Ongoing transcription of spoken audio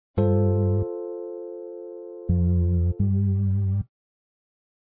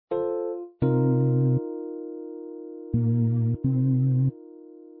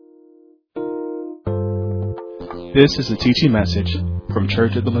This is a teaching message from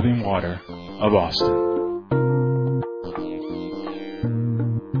Church of the Living Water of Austin.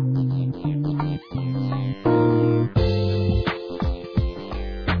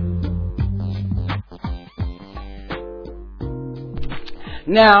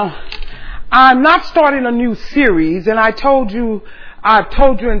 Now, I'm not starting a new series, and I've told you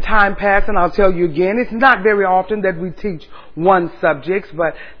in time past, and I'll tell you again, it's not very often that we teach one subject,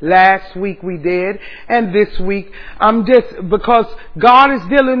 but last week we did, and this week because God is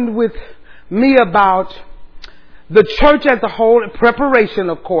dealing with me about the church as a whole, preparation,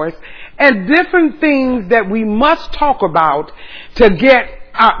 of course, and different things that we must talk about to get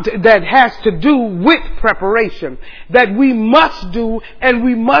that has to do with preparation, that we must do and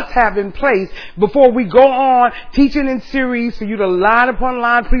we must have in place before we go on teaching in series for you to line upon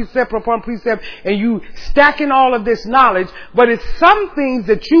line, precept upon precept, and you stacking all of this knowledge. But it's some things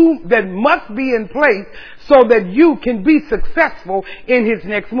that must be in place so that you can be successful in His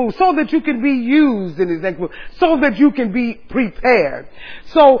next move, so that you can be used in His next move, so that you can be prepared.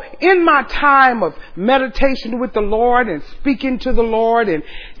 So in my time of meditation with the Lord and speaking to the Lord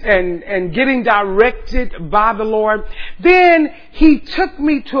and getting directed by the Lord, then He took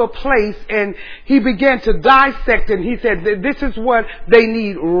me to a place and He began to dissect, and He said that this is what they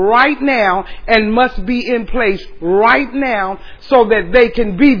need right now and must be in place right now so that they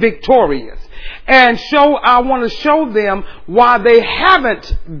can be victorious. And I want to show them why they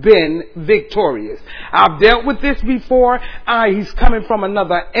haven't been victorious. I've dealt with this before. He's coming from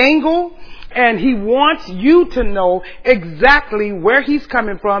another angle, and He wants you to know exactly where He's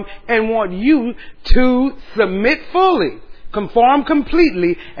coming from and want you to submit fully, conform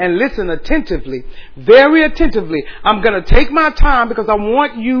completely, and listen attentively, very attentively. I'm going to take my time because I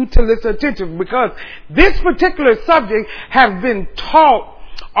want you to listen attentively, because this particular subject has been taught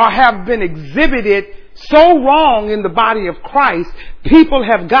or have been exhibited so wrong in the body of Christ. People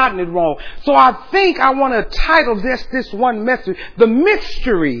have gotten it wrong. So I think I want to title this one message, The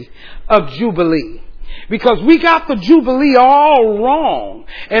Mystery of Jubilee. Because we got the Jubilee all wrong.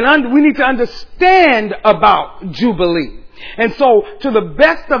 And we need to understand about Jubilee. And so, to the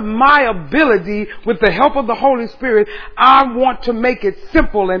best of my ability, with the help of the Holy Spirit, I want to make it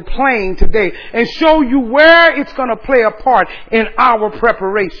simple and plain today and show you where it's going to play a part in our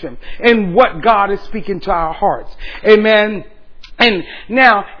preparation and what God is speaking to our hearts. Amen. And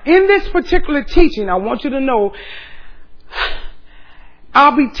now, in this particular teaching, I want you to know,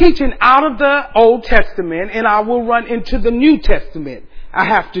 I'll be teaching out of the Old Testament and I will run into the New Testament. I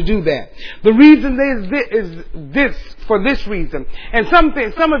have to do that. The reason is for this reason. And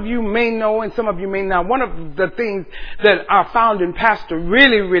some of you may know and some of you may not. One of the things that our founding pastor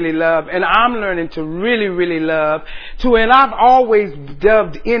really, really loved, and I'm learning to really, really love too, and I've always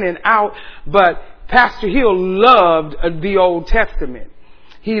delved in and out, but Pastor Hill loved the Old Testament.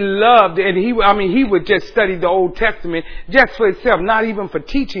 He loved, and he would just study the Old Testament just for itself, not even for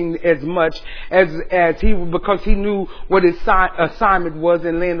teaching as much as because he knew what his assignment was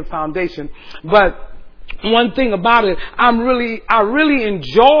in laying the foundation. But one thing about it, I really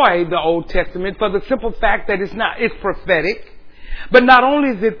enjoy the Old Testament for the simple fact that it's prophetic. But not only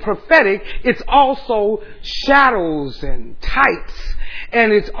is it prophetic, it's also shadows and types.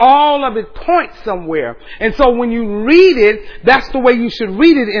 And it's all of it points somewhere. And so when you read it, that's the way you should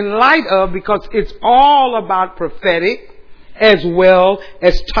read it in light of, because it's all about prophetic as well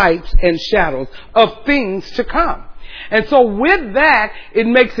as types and shadows of things to come. And so with that, it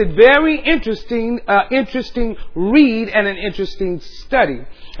makes it very interesting read and an interesting study.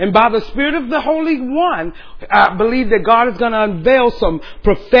 And by the Spirit of the Holy One, I believe that God is going to unveil some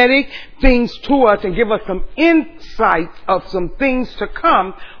prophetic things to us and give us some insights of some things to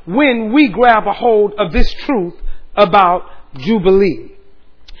come when we grab a hold of this truth about Jubilee.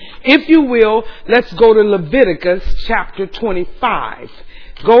 If you will, let's go to Leviticus chapter 25.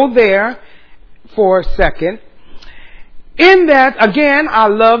 Go there for a second. In that, again, I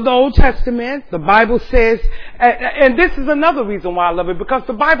love the Old Testament. The Bible says, and this is another reason why I love it, because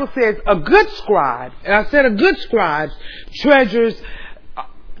the Bible says a good scribe, and I said a good scribe treasures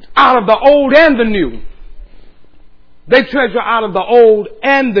out of the old and the new. They treasure out of the old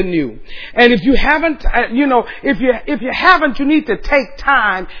and the new. And if you haven't, if you haven't, you need to take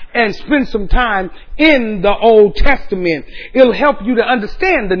time and spend some time in the Old Testament. It'll help you to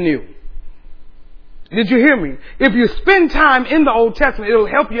understand the new. Did you hear me? If you spend time in the Old Testament, it'll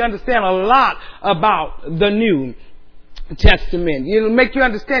help you understand a lot about the New Testament. It'll make you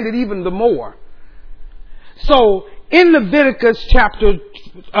understand it even the more. So, in Leviticus chapter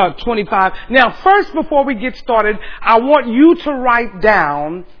 25. Now, first, before we get started, I want you to write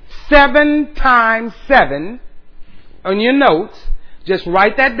down 7 times 7 on your notes, just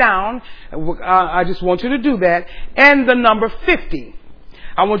write that down. I just want you to do that. And the number 50.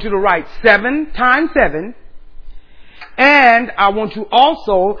 I want you to write 7 times 7. And I want you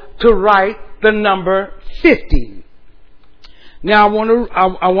also to write the number 50. Now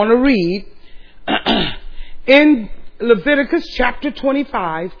I want to read in Leviticus chapter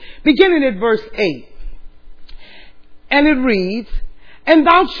 25, beginning at verse 8. And it reads, "And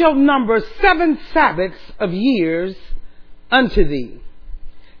thou shalt number 7 Sabbaths of years unto thee,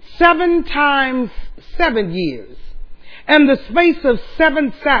 7 times 7 years. And the space of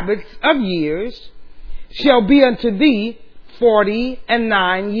 7 Sabbaths of years shall be unto thee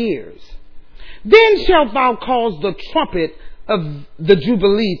 49 years. Then shalt thou cause the trumpet of the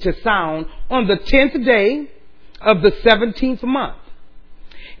Jubilee to sound on the 10th day of the 17th month.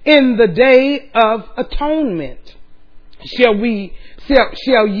 In the day of atonement shall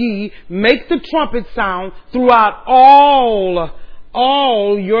ye make the trumpet sound throughout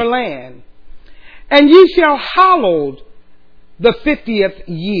all your land. And ye shall hallow the 50th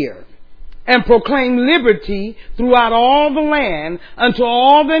year, and proclaim liberty throughout all the land unto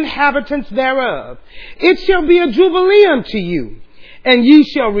all the inhabitants thereof. It shall be a jubilee unto you, and ye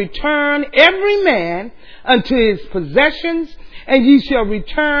shall return every man unto his possessions, and ye shall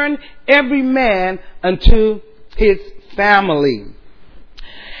return every man unto his family."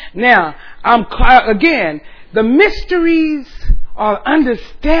 Now, again, the mysteries are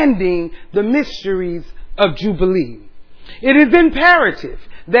understanding the mysteries of Jubilee. It is imperative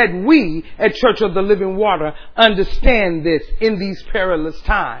that we at Church of the Living Water understand this in these perilous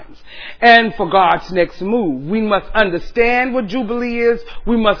times. And for God's next move, we must understand what Jubilee is.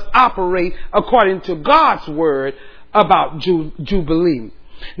 We must operate according to God's word about Jubilee.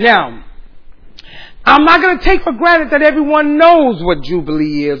 Now, I'm not going to take for granted that everyone knows what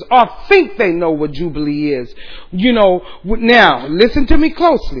Jubilee is or think they know what Jubilee is. Now, listen to me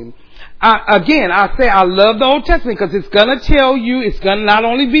closely. I say I love the Old Testament because it's going to tell you, it's going to not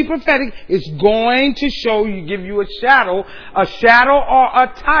only be prophetic, it's going to show you, give you a shadow or a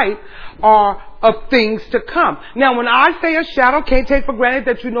type or of things to come. Now, when I say a shadow, can't take for granted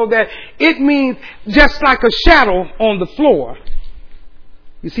that you know that it means just like a shadow on the floor.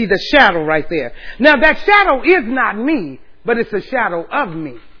 You see the shadow right there. Now, that shadow is not me, but it's a shadow of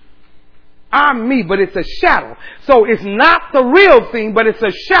me. I'm me, but it's a shadow. So it's not the real thing, but it's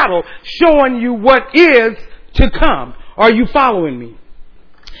a shadow showing you what is to come. Are you following me?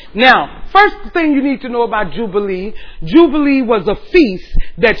 Now, first thing you need to know about Jubilee. Jubilee was a feast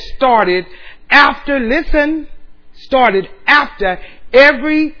that started after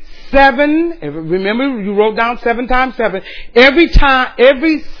every 7, remember you wrote down 7 times 7, every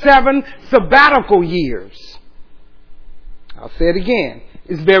 7 sabbatical years. I'll say it again.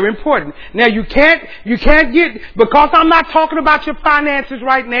 It's very important. Now you can't get, because I'm not talking about your finances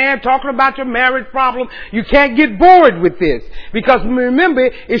right now, I'm talking about your marriage problem, you can't get bored with this. Because remember,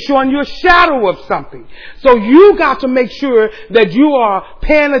 it's showing you a shadow of something. So you got to make sure that you are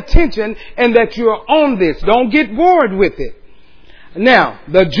paying attention and that you're on this. Don't get bored with it. Now,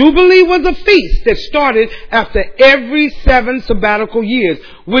 the Jubilee was a feast that started after every 7 sabbatical years,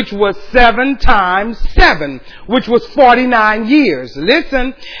 which was 7 times 7, which was 49 years.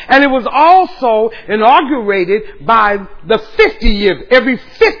 Listen, and it was also inaugurated by the 50th, every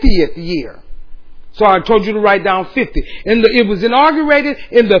 50th year. So I told you to write down 50. It was inaugurated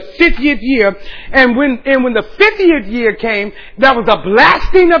in the 50th year, and when the 50th year came, there was a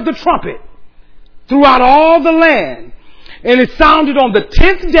blasting of the trumpet throughout all the land. And it sounded on the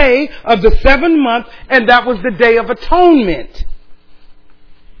 10th day of the 7th month, and that was the Day of Atonement.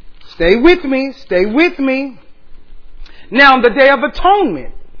 Stay with me. Now, the Day of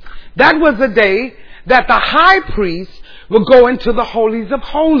Atonement, that was the day that the high priest would go into the holies of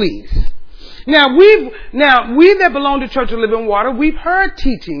holies. Now, we that belong to Church of Living Water, we've heard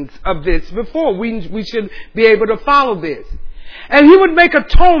teachings of this before. We should be able to follow this. And he would make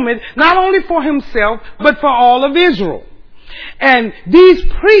atonement not only for himself, but for all of Israel. And these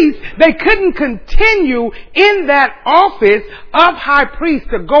priests, they couldn't continue in that office of high priest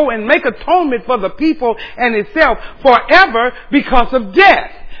to go and make atonement for the people and itself forever because of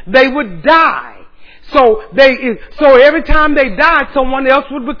death. They would die. So every time they died, someone else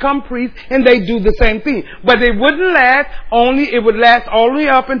would become priest and they do the same thing. But it wouldn't last it would last only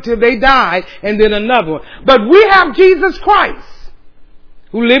up until they died and then another one. But we have Jesus Christ,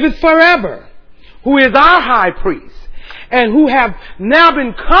 who liveth forever, who is our high priest, and who have now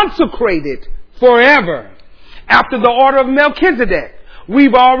been consecrated forever after the order of Melchizedek.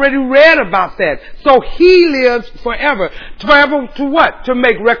 We've already read about that. So he lives forever. Forever to what? To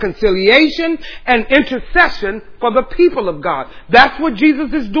make reconciliation and intercession for the people of God. That's what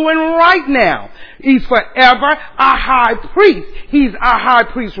Jesus is doing right now. He's forever our high priest. He's our high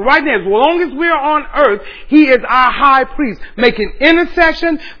priest right now. As long as we're on earth, he is our high priest, making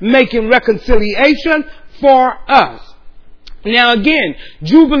intercession, making reconciliation for us. Now again,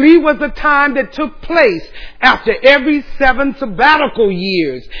 Jubilee was a time that took place after every 7 sabbatical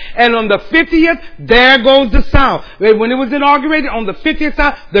years. And on the 50th, there goes the sound. When it was inaugurated, on the 50th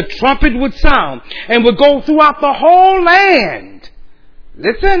sound, the trumpet would sound and would go throughout the whole land.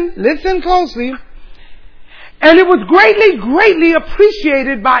 Listen closely. And it was greatly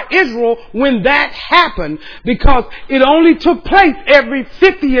appreciated by Israel when that happened, because it only took place every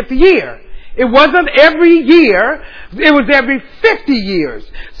 50th year. It wasn't every year. It was every 50 years.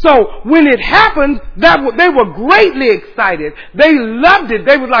 So when it happened, they were greatly excited. They loved it.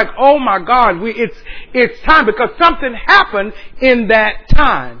 They were like, oh my God, it's time, because something happened in that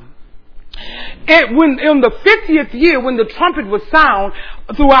time. When in the 50th year, when the trumpet was sound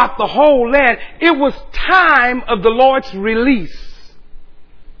throughout the whole land, it was time of the Lord's release.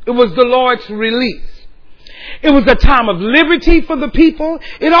 It was the Lord's release. It was a time of liberty for the people.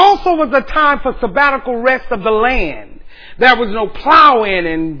 It also was a time for sabbatical rest of the land. There was no plowing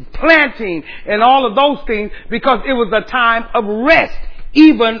and planting and all of those things, because it was a time of rest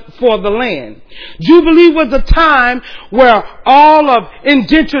even for the land. Jubilee was a time where all of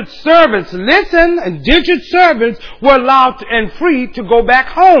indentured servants, indentured servants were allowed and free to go back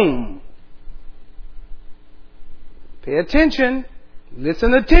home. Pay attention.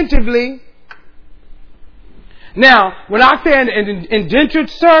 Listen attentively. Now, when I say an indentured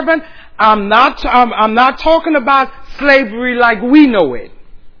servant, I'm not talking about slavery like we know it.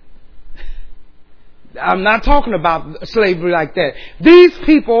 I'm not talking about slavery like that. These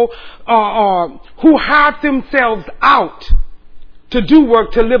people who hired themselves out to do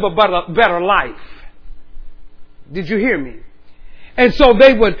work to live a better life. Did you hear me? And so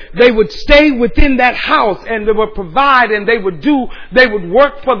they would stay within that house, and they would provide, and they would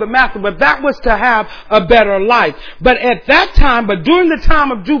work for the master, but that was to have a better life. But at that time, during the time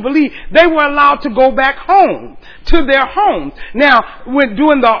of Jubilee, they were allowed to go back home, to their homes. Now,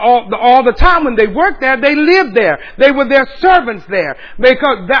 during all the time when they worked there, they lived there. They were their servants there,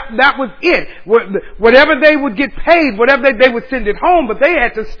 because that was it. Whatever they would get paid, whatever they would send it home, but they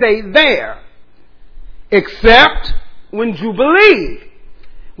had to stay there. Except when Jubilee,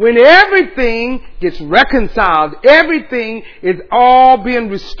 when everything gets reconciled, everything is all being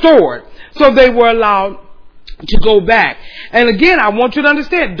restored. So they were allowed to go back. And again, I want you to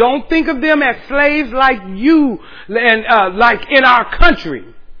understand, don't think of them as slaves like you and like in our country.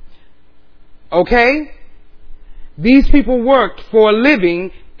 Okay? These people worked for a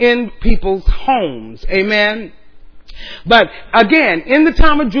living in people's homes. Amen? But again, in the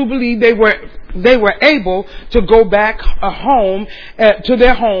time of Jubilee, they were able to go back home to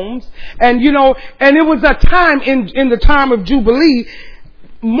their homes, and and it was a time in the time of Jubilee,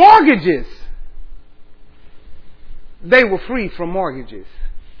 mortgages. They were free from mortgages.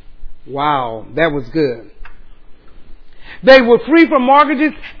 Wow, that was good. They were free from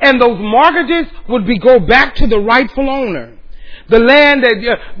mortgages, and those mortgages would go back to the rightful owner. The land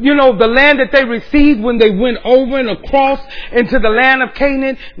the land that they received when they went over and across into the land of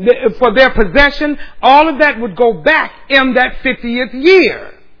Canaan for their possession, all of that would go back in that 50th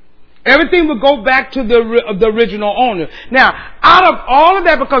year. Everything would go back to the original owner. Now, out of all of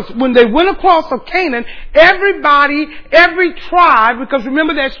that, because when they went across of Canaan, every tribe, because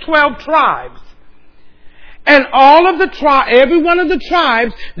remember there's 12 tribes. And every one of the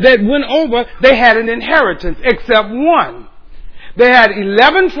tribes that went over, they had an inheritance, except one. They had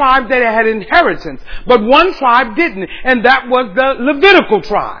 11 tribes that had inheritance, but one tribe didn't, and that was the Levitical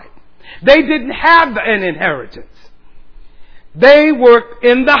tribe. They didn't have an inheritance. They worked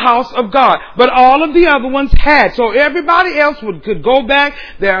in the house of God, but all of the other ones had. So everybody else could go back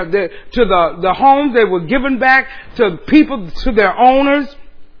to the homes. They were given back to people, to their owners,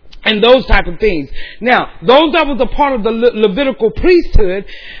 and those type of things. Now, those that was a part of the Levitical priesthood,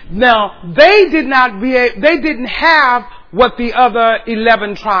 now they didn't have what the other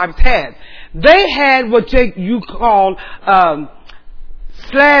 11 tribes had. They had what you call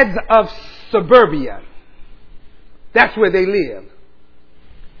slabs of suburbia. That's where they live.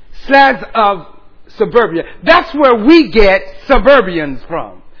 Slabs of suburbia. That's where we get suburbians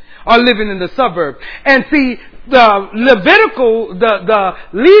from, or living in the suburbs. And see, the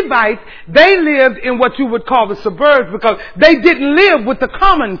Levites, they lived in what you would call the suburbs, because they didn't live with the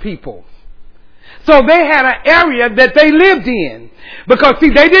common people. So they had an area that they lived in. Because see,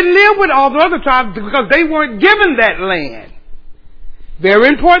 they didn't live with all the other tribes because they weren't given that land. Very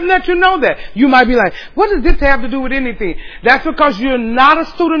important that you know that. You might be like, what does this have to do with anything? That's because you're not a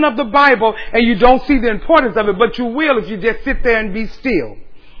student of the Bible and you don't see the importance of it, but you will if you just sit there and be still.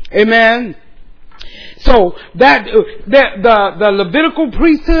 Amen. So that the Levitical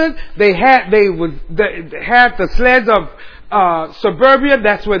priesthood, they had the sleds of suburbia.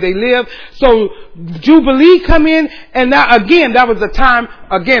 That's where they lived. So Jubilee come in, and now again that was a time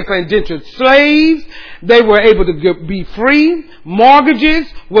again for indentured slaves. They were able to be free. Mortgages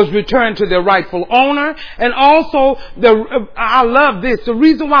was returned to their rightful owner, and also I love this. The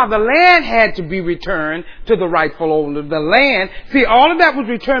reason why the land had to be returned to the rightful owner, the land. See, all of that was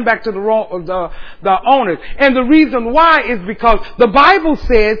returned back to the owners, and the reason why is because the Bible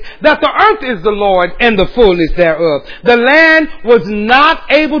says that the earth is the Lord and the fullness thereof. The land was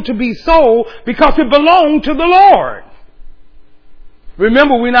not able to be sold because it belonged to the Lord.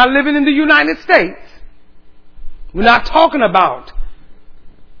 Remember, we're not living in the United States. We're not talking about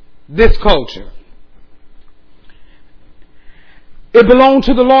this culture. It belonged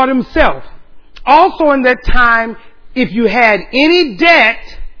to the Lord himself. Also in that time, if you had any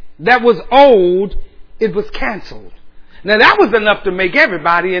debt that was owed, it was canceled. Now that was enough to make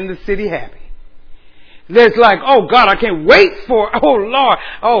everybody in the city happy. It's like, oh God, I can't wait for, oh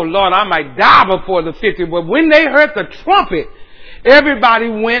Lord, I might die before the 50th. But when they heard the trumpet, everybody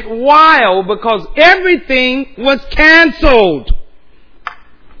went wild because everything was canceled.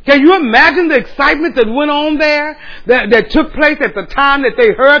 Can you imagine the excitement that went on there, that took place at the time that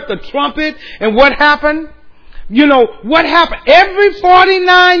they heard the trumpet? And what happened? You know, what happened? Every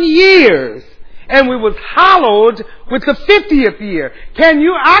 49 years, and we was hallowed with the 50th year.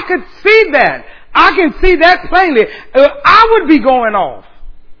 I could see that. I can see that plainly. I would be going off.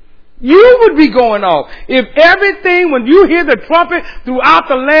 You would be going off. If everything, when you hear the trumpet throughout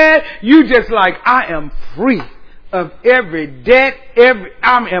the land, you just like, I am free of every debt,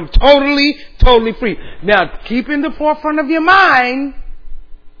 I am totally free. Now, keep in the forefront of your mind,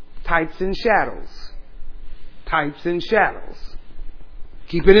 types and shadows. Types and shadows.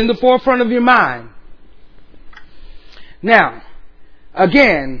 Keep it in the forefront of your mind. Now,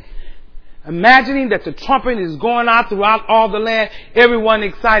 again, imagining that the trumpet is going out throughout all the land, everyone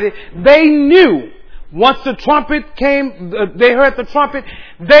excited. They knew, once the trumpet came, they heard the trumpet,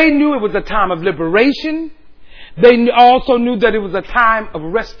 they knew it was a time of liberation. They also knew that it was a time of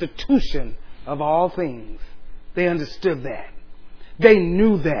restitution of all things. They understood that. They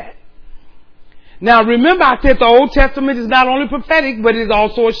knew that. Now remember, I said the Old Testament is not only prophetic, but it is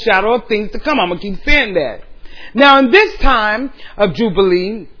also a shadow of things to come. I'm going to keep saying that. Now in this time of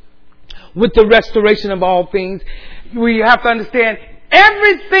Jubilee, with the restoration of all things, we have to understand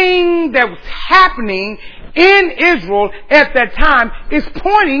everything that was happening in Israel at that time is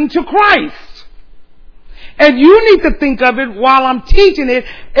pointing to Christ. And you need to think of it while I'm teaching it.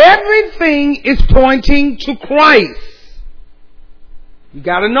 Everything is pointing to Christ. You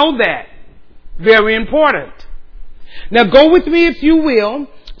got to know that. Very important. Now go with me, if you will,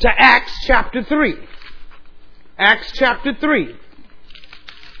 to Acts chapter 3. Acts chapter 3.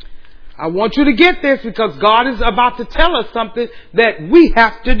 I want you to get this because God is about to tell us something that we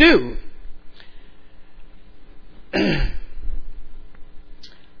have to do.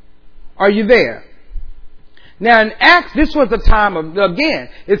 Are you there? Now in Acts, this was a time of, again,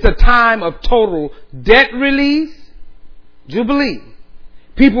 it's a time of total debt release, Jubilee.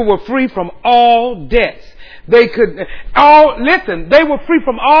 People were free from all debts. They were free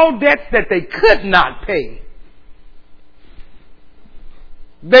from all debts that they could not pay.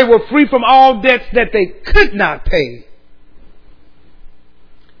 They were free from all debts that they could not pay.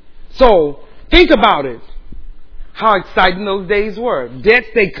 So, think about it. How exciting those days were. Debts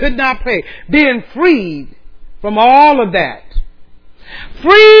they could not pay. Being freed from all of that.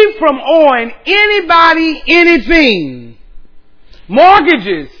 Free from owing anybody anything.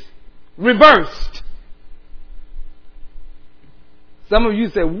 Mortgages reversed. Some of you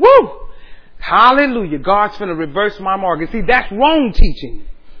say, woo! Hallelujah. God's going to reverse my mortgage. See, that's wrong teaching.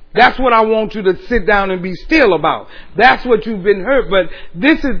 That's what I want you to sit down and be still about. That's what you've been hurt. But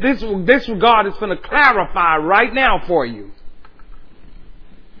this God is going to clarify right now for you.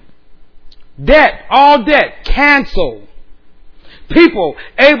 Debt, all debt, cancel. People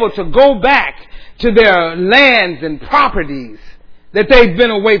able to go back to their lands and properties that they've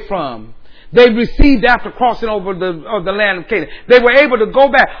been away from. They received after crossing over the land of Canaan. They were able to go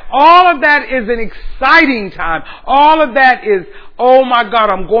back. All of that is an exciting time. All of that is, oh my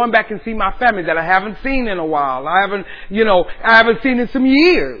God, I'm going back and see my family that I haven't seen in a while. I haven't seen in some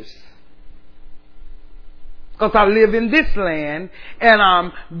years. because I live in this land and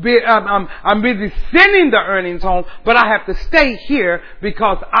I'm busy sending the earnings home, but I have to stay here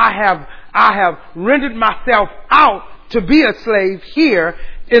because I have rendered myself out to be a slave here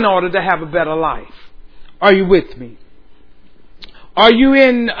in order to have a better life. Are you with me? Are you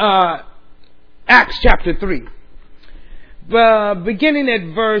in Acts chapter 3? Beginning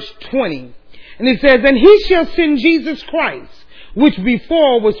at verse 20. And it says, and he shall send Jesus Christ, which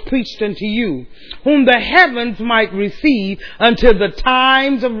before was preached unto you, whom the heavens might receive until the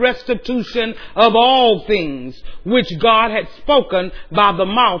times of restitution of all things, which God had spoken by the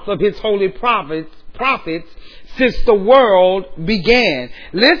mouth of his holy prophets since the world began.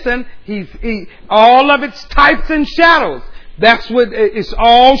 Listen, all of its types and shadows. That's what it's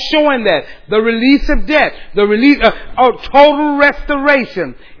all showing, that the release of debt, the release of total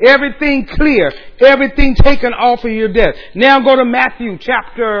restoration, everything clear, everything taken off of your debt. Now go to Matthew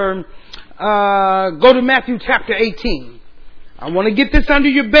chapter 18. I want to get this under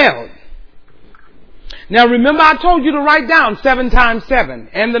your belt. Now remember, I told you to write down 7 times 7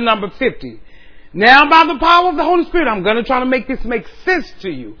 and the number 50. Now by the power of the Holy Spirit, I'm going to try to make this make sense to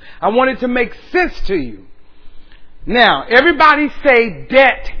you. I want it to make sense to you. Now, everybody say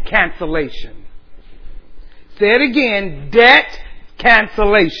debt cancellation. Say it again, debt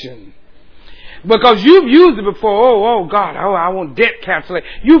cancellation. Because you've used it before. Oh God, I want debt cancellation.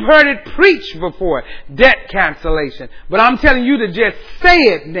 You've heard it preached before, debt cancellation. But I'm telling you to just say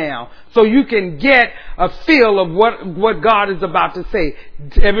it now so you can get a feel of what God is about to say.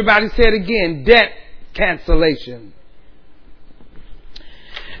 Everybody say it again, debt cancellation.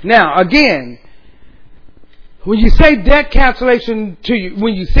 Now, again, when you say debt cancellation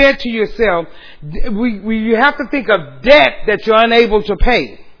when you say it to yourself, you have to think of debt that you're unable to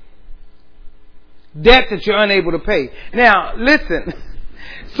pay. Debt that you're unable to pay. Now, listen.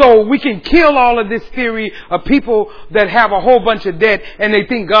 So we can kill all of this theory of people that have a whole bunch of debt and they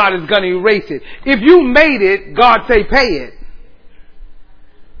think God is going to erase it. If you made it, God say pay it.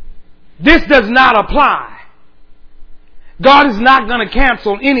 This does not apply. God is not going to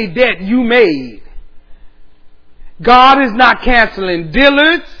cancel any debt you made. God is not canceling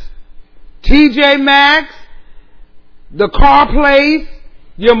Dillard's, TJ Maxx, the car place,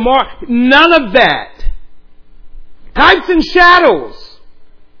 none of that. Types and shadows.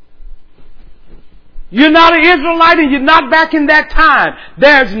 You're not an Israelite and you're not back in that time.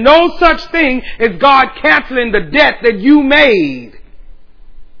 There's no such thing as God canceling the debt that you made.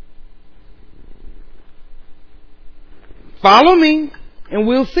 Follow me and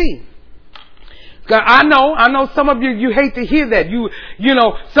we'll see. I know some of you hate to hear that. You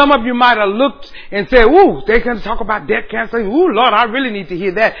know, some of you might have looked and said, ooh, they're going to talk about debt cancellation. Ooh, Lord, I really need to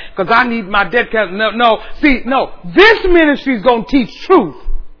hear that because I need my debt cancellation. No. This ministry is going to teach truth.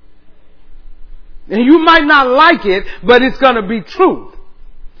 And you might not like it, but it's going to be truth.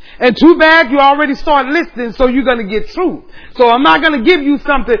 And too bad you already started listening, so you're going to get truth. So I'm not going to give you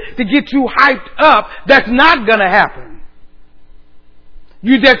something to get you hyped up. That's not going to happen.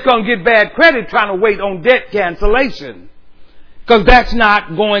 You're just going to get bad credit trying to wait on debt cancellation. Because that's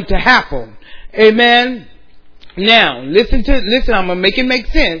not going to happen. Amen. Now, listen, I'm going to make it make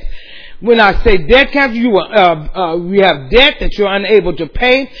sense. When I say debt cancellation, we have debt that you're unable to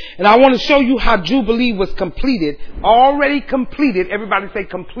pay. And I want to show you how Jubilee was completed. Already completed. Everybody say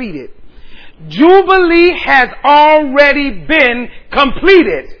completed. Jubilee has already been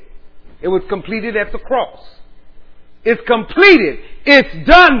completed. It was completed at the cross. It's completed. It's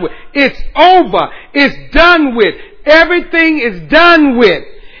done with. It's over. It's done with. Everything is done with.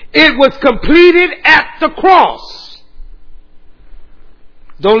 It was completed at the cross.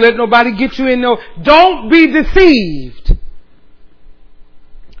 Don't let nobody get you in. Don't be deceived.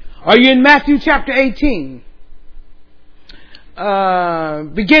 Are you in Matthew chapter 18?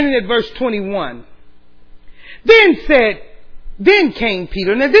 Beginning at verse 21. Then came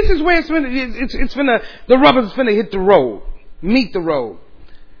Peter. Now this is where the rubber's finna hit the road. Meet the road.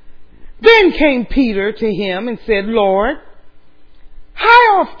 Then came Peter to him and said, Lord,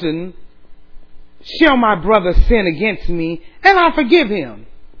 how often shall my brother sin against me and I forgive him?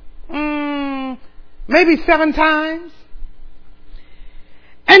 Maybe 7 times.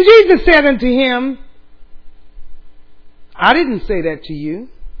 And Jesus said unto him, I didn't say that to you.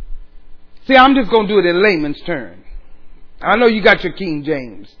 See, I'm just going to do it in layman's terms. I know you got your King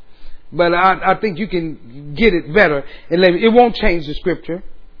James, but I think you can get it better. It won't change the scripture.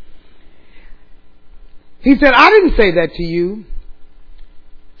 He said, I didn't say that to you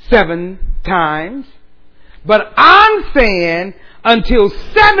 7 times, but I'm saying until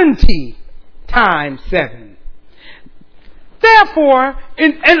 70 times 7. Therefore,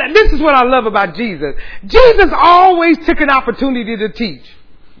 and this is what I love about Jesus. Jesus always took an opportunity to teach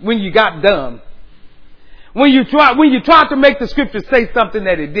when you got dumb. When you tried to make the scripture say something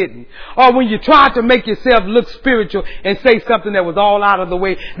that it didn't. Or when you tried to make yourself look spiritual and say something that was all out of the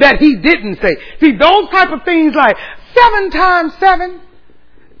way that he didn't say. See, those type of things like 7 times 7,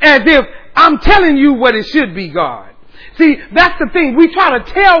 as if I'm telling you what it should be, God. See, that's the thing. We try to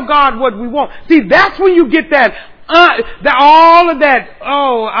tell God what we want. See, that's when you get that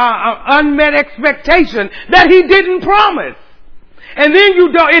unmet expectation that he didn't promise. And then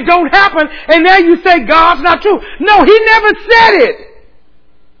it don't happen, and now you say God's not true. No, he never said it.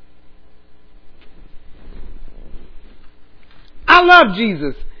 I love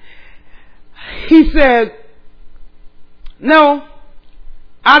Jesus. He said, no,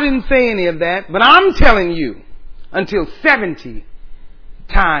 I didn't say any of that, but I'm telling you until 70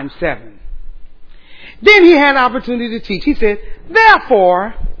 times 7. Then he had opportunity to teach. He said,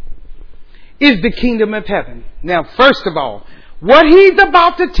 therefore is the kingdom of heaven. Now, first of all, what he's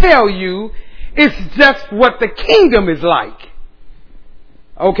about to tell you is just what the kingdom is like.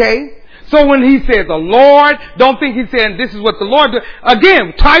 Okay? So when he said the Lord, don't think he's saying this is what the Lord does.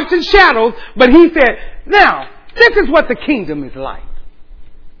 Again, types and shadows, but he said, now, this is what the kingdom is like.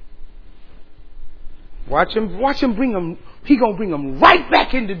 Watch him bring them, he gonna bring them right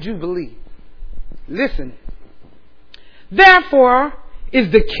back into Jubilee. Listen. Therefore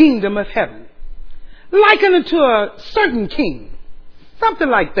is the kingdom of heaven likened unto a certain king. Something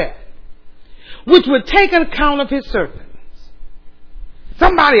like that. Which would take an account of his servants.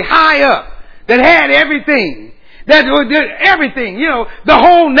 Somebody high up that had everything. That everything, the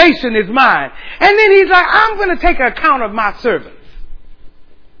whole nation is mine. And then he's like, I'm going to take account of my servants.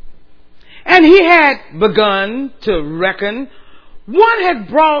 And he had begun to reckon. One had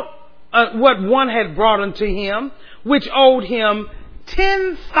brought what one had brought unto him, which owed him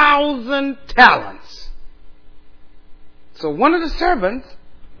 10,000 talents. So one of the servants,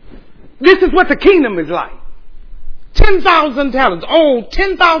 this is what the kingdom is like. 10,000 talents. Oh,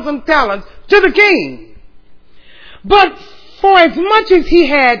 10,000 talents to the king. But for as much as he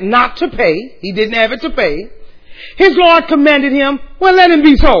had not to pay, he didn't have it to pay, his Lord commanded him, well, let him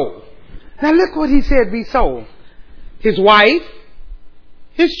be sold. Now look what he said be sold. His wife,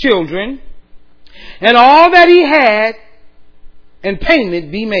 his children, and all that he had, and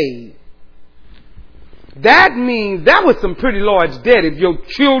payment be made. That means that was some pretty large debt. If your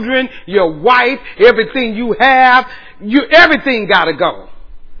children, your wife, everything you have, everything got to go.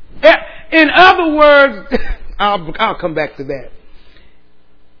 In other words, I'll come back to that.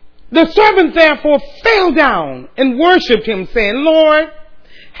 The servant therefore fell down and worshipped him, saying, Lord,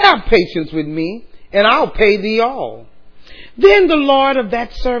 have patience with me, and I'll pay thee all. Then the Lord of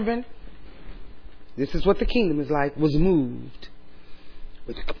that servant, this is what the kingdom is like, was moved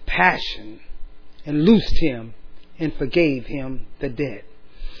with compassion and loosed him and forgave him the debt.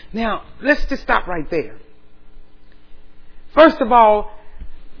 Now, let's just stop right there. First of all,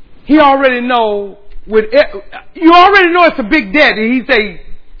 you already know it's a big debt. He say,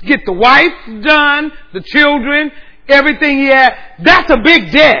 get the wife done, the children, everything he had. That's a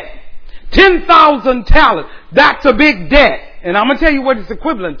big debt. 10,000 talents. That's a big debt. And I'm going to tell you what it's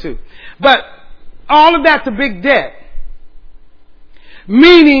equivalent to. But all of that's a big debt.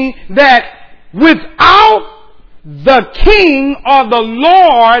 Meaning that without the king or the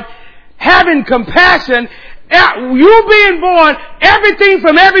Lord having compassion, you being born, everything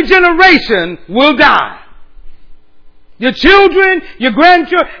from every generation will die. Your children, your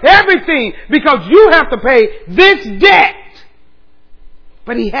grandchildren, everything, because you have to pay this debt.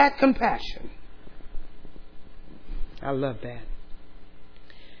 But he had compassion. I love that.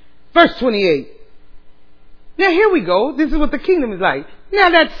 Verse 28. Now here we go. This is what the kingdom is like. Now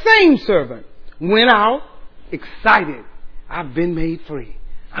that same servant went out excited. I've been made free.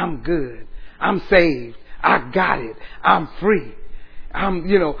 I'm good. I'm saved. I got it. I'm free. I'm,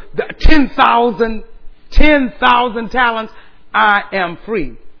 10,000 talents. I am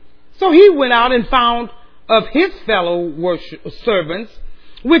free. So he went out and found of his fellow servants,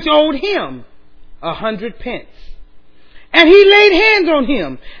 which owed him 100 pence. And he laid hands on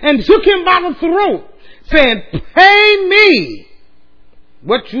him and took him by the throat, saying, pay me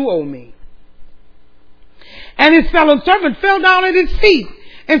what you owe me. And his fellow servant fell down at his feet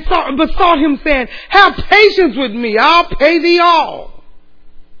and besought him, saying, have patience with me, I'll pay thee all.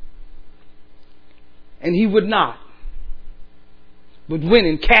 And he would not, but went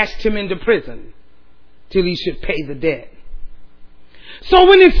and cast him into prison till he should pay the debt. So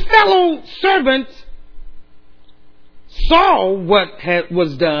when his fellow servants saw what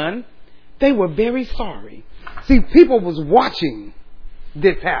was done, they were very sorry See, people was watching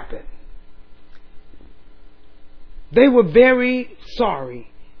this happen. They were very sorry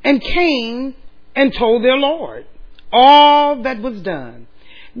and came and told their Lord all that was done.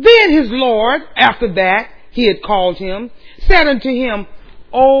 Then his Lord, after that he had called him, said unto him,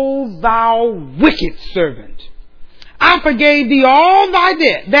 O thou wicked servant, I forgave thee all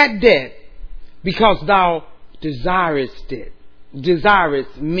that debt, because thou desirest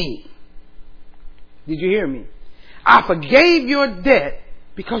me. Did you hear me? I forgave your debt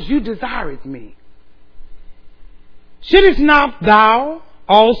because you desired me. Shouldest not thou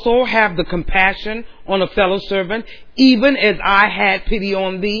also have the compassion on a fellow servant, even as I had pity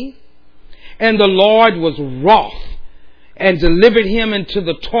on thee? And the Lord was wroth, and delivered him into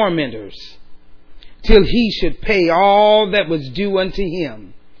the tormentors, till he should pay all that was due unto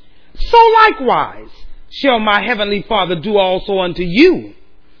him. So likewise shall my heavenly Father do also unto you,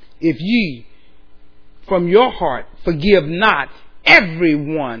 if ye from your heart forgive not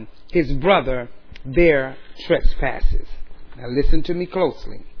everyone his brother their trespasses. Now listen to me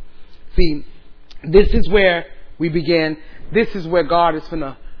closely. See, this is where we begin. This is where God is going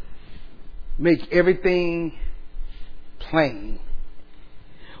to make everything plain.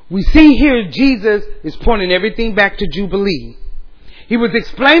 We see here Jesus is pointing everything back to Jubilee. He was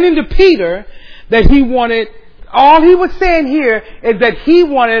explaining to Peter that he wanted, all he was saying here is that he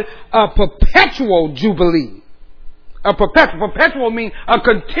wanted a perpetual Jubilee. Perpetual means a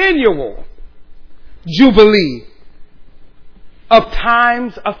continual Jubilee of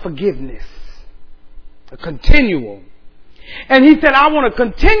times of forgiveness. A continual. And he said, I want a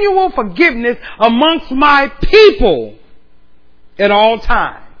continual forgiveness amongst my people at all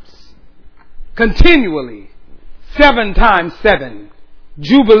times. Continually. 7 times 7.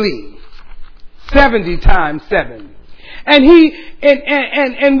 Jubilee. 70 times 7. And we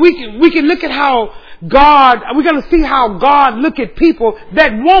can look at how God, we're going to see how God look at people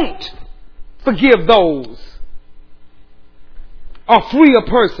that won't forgive those or free a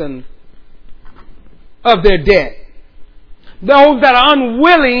person of their debt. Those that are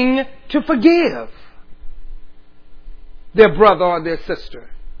unwilling to forgive their brother or their sister.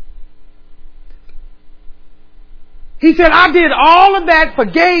 He said, I did all of that,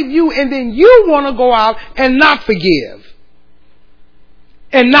 forgave you, and then you want to go out and not forgive.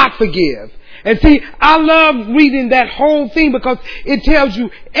 And not forgive. And see, I love reading that whole thing because it tells you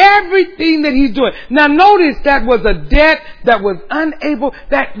everything that he's doing. Now notice that was a debt that was unable,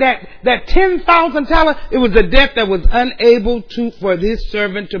 that 10,000 talents, it was a debt that was unable for this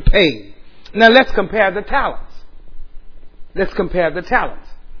servant to pay. Now let's compare the talents. Let's compare the talents.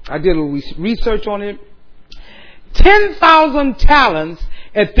 I did a little research on it. 10,000 talents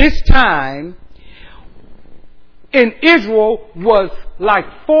at this time in Israel was like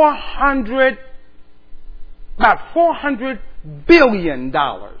about $400 billion.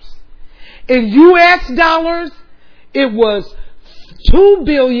 In U.S. dollars, it was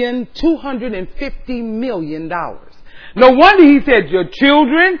 $2.25 billion. No wonder he said your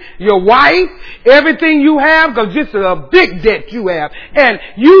children, your wife, everything you have, because this is a big debt you have. And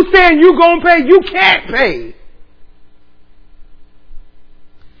you saying you gonna pay, you can't pay.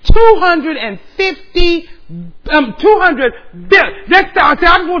 200 billion. I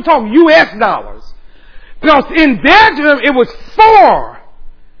just want to talk U.S. dollars. Because in their term, it was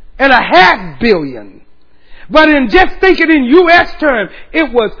 $4.5 billion. But in just thinking in U.S. terms,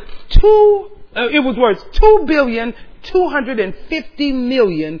 it was worth $2.25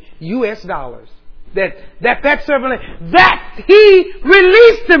 billion U.S. dollars. That servant, that he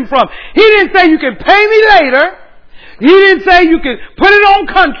released him from. He didn't say you can pay me later. He didn't say you can put it on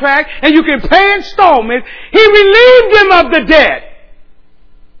contract and you can pay installments. He relieved him of the debt.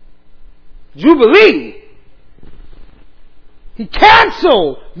 Jubilee. He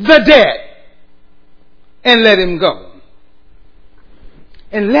canceled the debt and let him go.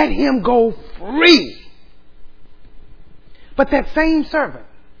 And let him go free. But that same servant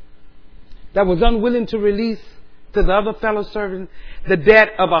that was unwilling to release to the other fellow servant the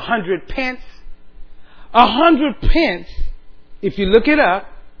debt of 100 pence, 100 pence, if you look it up,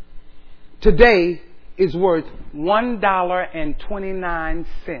 today is worth $1.29.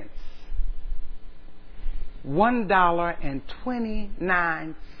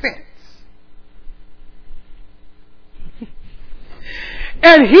 $1.29.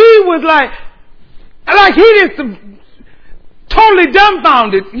 And he was like he just totally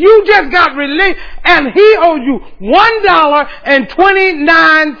dumbfounded. You just got released and he owed you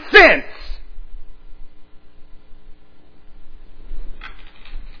 $1.29.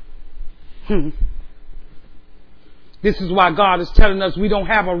 This is why God is telling us we don't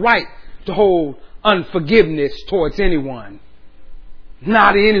have a right to hold unforgiveness towards anyone.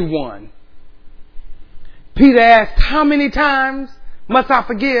 Not anyone. Peter asked, how many times must I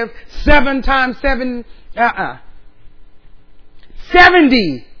forgive? 7 times 7?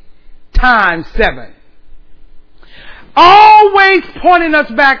 70 times 7. Always pointing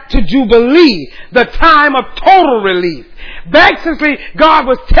us back to Jubilee, the time of total relief. Basically, God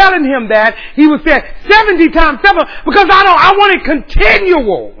was telling him that. He was saying 70 times 7 because I want it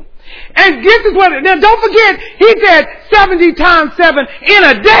continual. And this is what, now don't forget, he said 70 times 7 in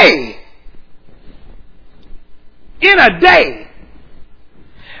a day. In a day.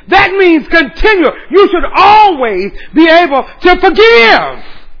 That means continual. You should always be able to forgive.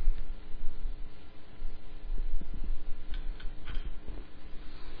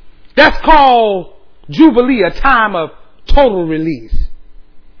 That's called Jubilee, a time of total release.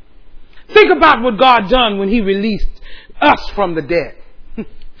 Think about what God done when he released us from the debt.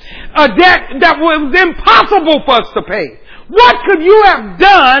 A debt that was impossible for us to pay. What could you have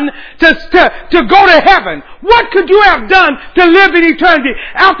done to go to heaven? What could you have done to live in eternity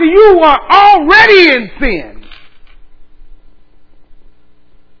after you were already in sin?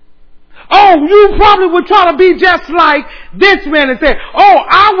 Oh, you probably would try to be just like this man and say, oh,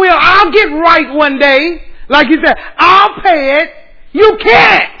 I'll get right one day. Like he said, I'll pay it. You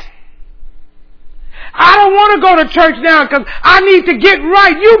can't. I don't want to go to church now because I need to get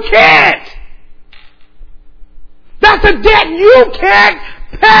right. You can't. That's a debt you can't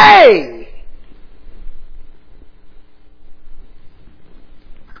pay.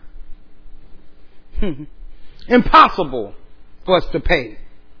 Impossible for us to pay.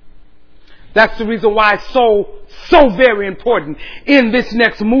 That's the reason why it's so very important in this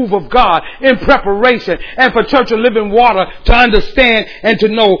next move of God in preparation and for Church of Living Water to understand and to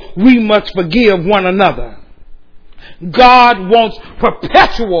know we must forgive one another. God wants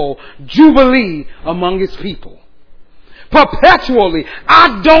perpetual jubilee among his people. Perpetually.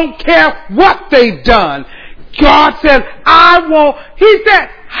 I don't care what they've done. God says, he said,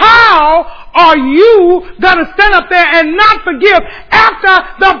 how are you going to stand up there and not forgive after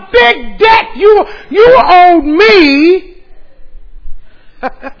the big debt you owed me?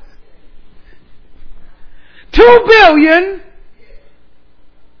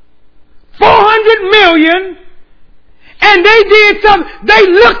 $2,400,000,000, and they did something. They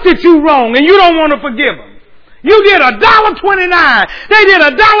looked at you wrong, and you don't want to forgive them. You did $1.29. They did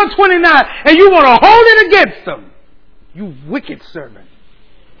 $1.29, and you want to hold it against them. You wicked servant.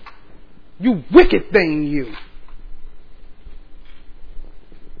 You wicked thing, you.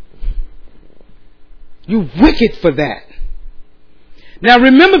 You wicked for that. Now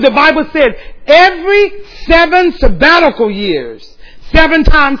remember, the Bible said every 7 sabbatical years, 7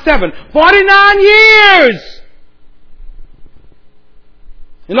 times 7, 49 years.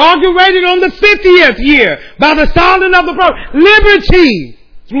 Inaugurated on the 50th year by the sounding of the prophet. Liberty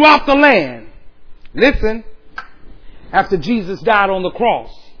throughout the land. Listen, after Jesus died on the cross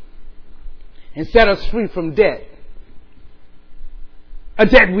and set us free from debt, a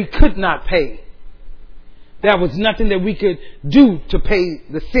debt we could not pay. There was nothing that we could do to pay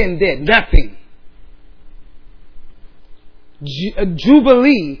the sin debt. Nothing.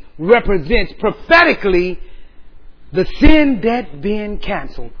 Jubilee represents prophetically the sin debt being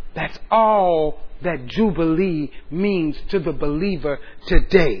canceled. That's all that Jubilee means to the believer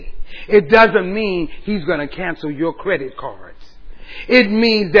today. It doesn't mean he's going to cancel your credit cards. It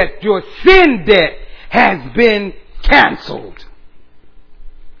means that your sin debt has been canceled.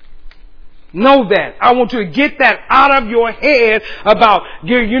 Know that. I want you to get that out of your head about,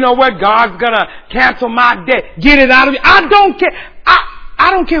 you know what, God's going to cancel my debt. Get it out of you. I don't care.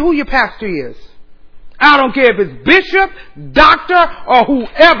 I don't care who your pastor is. I don't care if it's bishop, doctor, or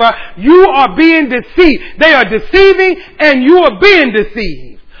whoever. You are being deceived. They are deceiving and you are being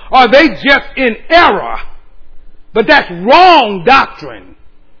deceived. Or they just in error. But that's wrong doctrine.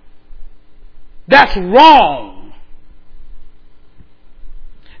 That's wrong.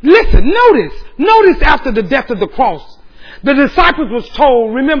 Listen, notice after the death of the cross, the disciples was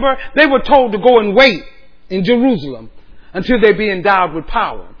told, remember, they were told to go and wait in Jerusalem until they be endowed with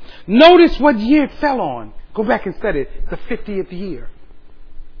power. Notice what year it fell on. Go back and study it. The 50th year.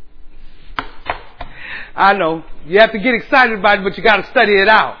 I know. You have to get excited about it, but you got to study it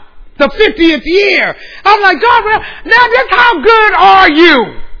out. The 50th year. I'm like, God, now just how good are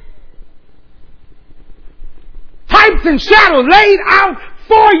you? Types and shadows laid out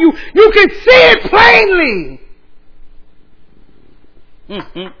for you. You can see it plainly.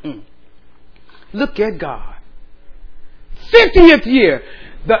 Look at God. 50th year.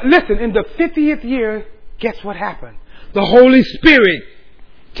 Listen, in the 50th year, guess what happened? The Holy Spirit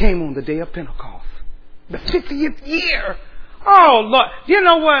came on the day of Pentecost. The 50th year. Oh, Lord. You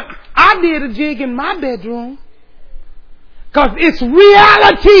know what? I did a jig in my bedroom. Because it's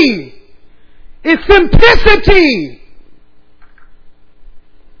reality. It's simplicity.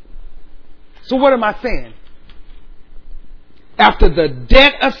 So what am I saying? After the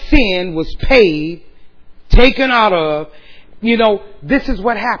debt of sin was paid, taken out of, this is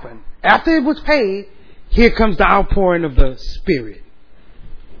what happened. After it was paid, here comes the outpouring of the Spirit.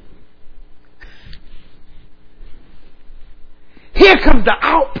 Here comes the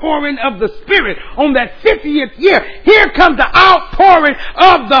outpouring of the Spirit on that 50th year. Here comes the outpouring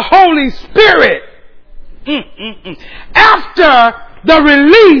of the Holy Spirit. After the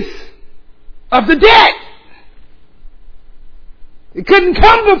release of the debt. It couldn't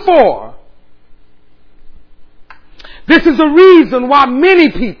come before. This is the reason why many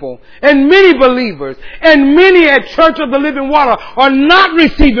people and many believers and many at Church of the Living Water are not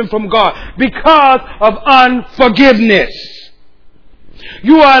receiving from God because of unforgiveness.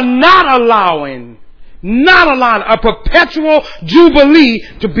 You are not allowing a perpetual jubilee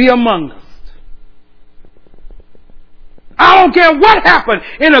to be among us. I don't care what happened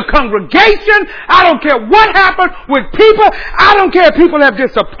in a congregation. I don't care what happened with people. I don't care if people have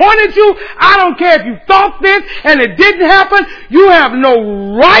disappointed you. I don't care if you thought this and it didn't happen. You have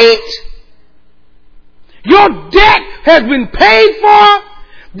no right. Your debt has been paid for.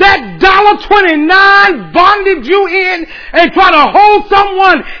 That $1.29 bonded you in and try to hold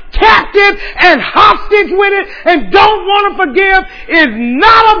someone captive and hostage with it and don't want to forgive is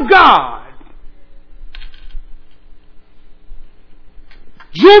not of God.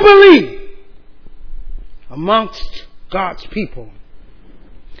 Jubilee amongst God's people.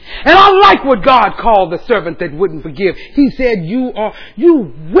 And I like what God called the servant that wouldn't forgive. He said,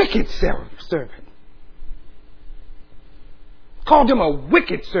 you wicked servant. Called him a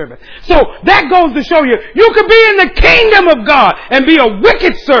wicked servant. So that goes to show you, you could be in the kingdom of God and be a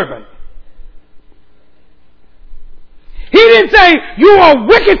wicked servant. He didn't say, you are a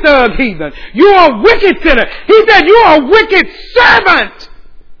wicked thug heathen. You are a wicked sinner. He said, you are a wicked servant.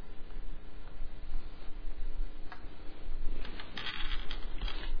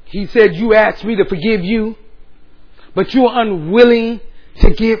 He said, you asked me to forgive you, but you are unwilling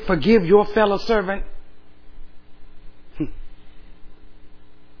to forgive your fellow servant.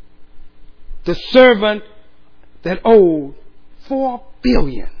 The servant that owed $4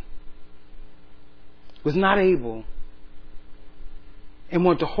 billion was not able and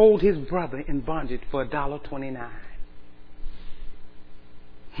wanted to hold his brother in bondage for $1.29.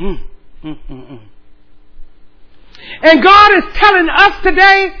 And God is telling us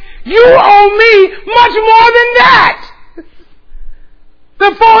today, you owe me much more than that. The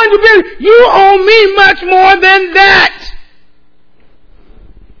 $400 billion, you owe me much more than that.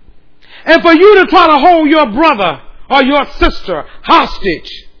 And for you to try to hold your brother or your sister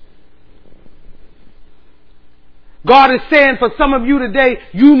hostage, God is saying for some of you today,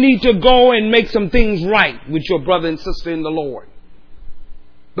 you need to go and make some things right with your brother and sister in the Lord.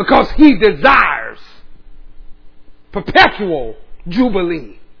 Because He desires perpetual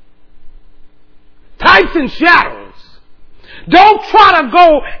jubilee. Types and shadows. Don't try to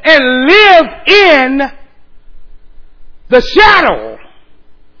go and live in the shadow.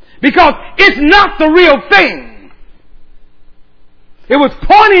 Because it's not the real thing. It was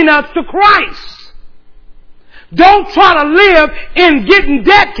pointing us to Christ. Don't try to live in getting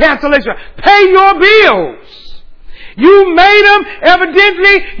debt cancellation. Pay your bills. You made them.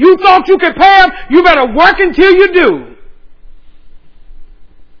 Evidently, you thought you could pay them. You better work until you do.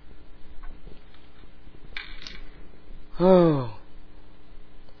 Oh.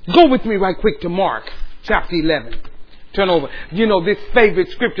 Go with me right quick to Mark chapter 11. Turn over. You know, this favorite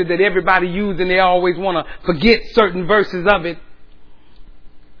scripture that everybody uses and they always want to forget certain verses of it.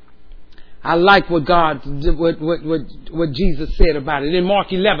 I like what Jesus said about it. In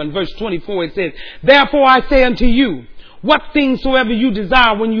Mark 11 verse 24 it says, therefore I say unto you, what things soever you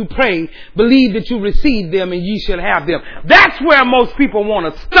desire when you pray, believe that you receive them and ye shall have them. That's where most people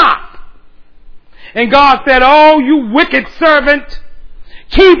want to stop. And God said, oh, you wicked servant,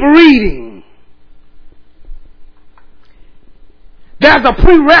 keep reading. There's a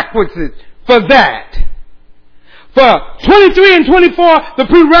prerequisite for that. For 23 and 24, the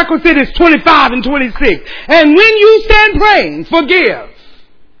prerequisite is 25 and 26. And when you stand praying, forgive.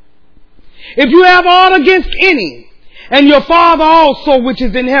 If you have aught against any, and your Father also which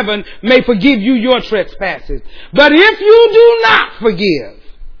is in heaven may forgive you your trespasses. But if you do not forgive,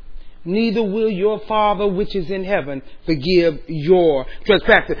 neither will your Father which is in heaven forgive your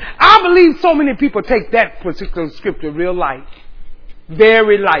trespasses. I believe so many people take that particular scripture real light.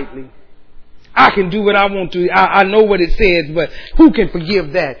 Very lightly. I can do what I want to. I know what it says, but who can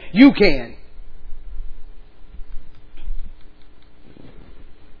forgive that? You can.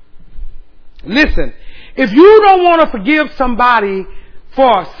 Listen, if you don't want to forgive somebody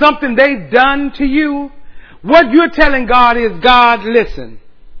for something they've done to you, what you're telling God is, God, listen,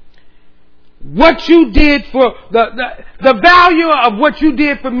 what you did for, the value of what you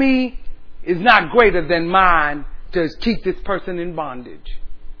did for me is not greater than mine to keep this person in bondage.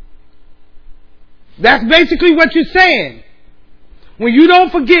 That's basically what you're saying. When you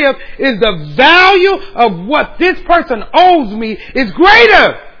don't forgive, is the value of what this person owes me is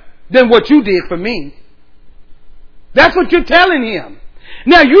greater than what you did for me. That's what you're telling him.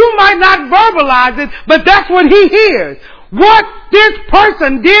 Now, you might not verbalize it, but that's what he hears. What this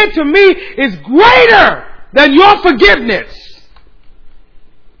person did to me is greater than your forgiveness.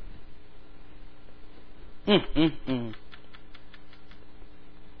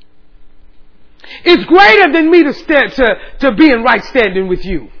 It's greater than me to be in right standing with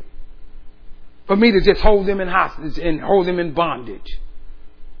you. For me to just hold them in hostage and hold them in bondage.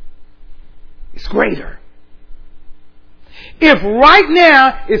 It's greater. If right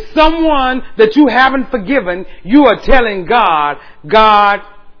now is someone that you haven't forgiven, you are telling God,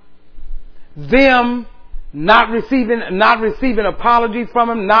 them not receiving apologies from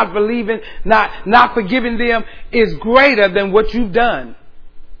him, not forgiving them is greater than what you've done.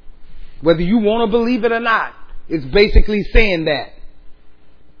 Whether you want to believe it or not, it's basically saying that.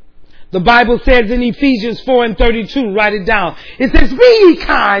 The Bible says in Ephesians 4:32, write it down. It says, be ye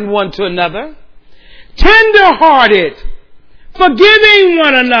kind one to another, tender-hearted, forgiving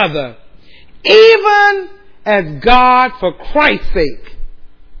one another, even as God for Christ's sake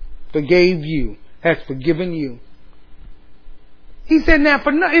has forgiven you. He said, now,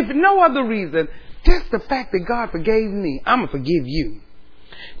 if no other reason, just the fact that God forgave me, I'm going to forgive you.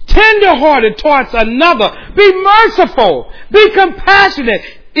 Tender-hearted towards another. Be merciful. Be compassionate.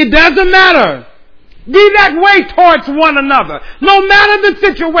 It doesn't matter. Be that way towards one another. No matter the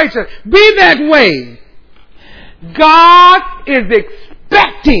situation, be that way. God is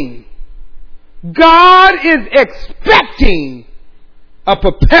expecting a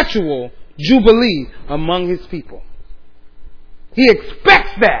perpetual jubilee among his people. He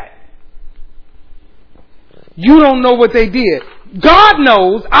expects that. You don't know what they did. God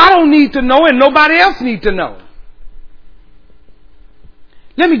knows. I don't need to know, and nobody else needs to know.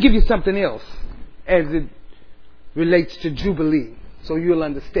 Let me give you something else as it relates to Jubilee, so you'll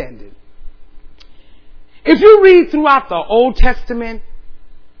understand it. If you read throughout the Old Testament,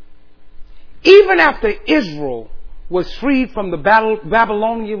 even after Israel was freed from the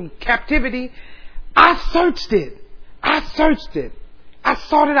Babylonian captivity, I searched it. I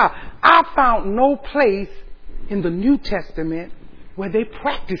sought it out. I found no place in the New Testament where they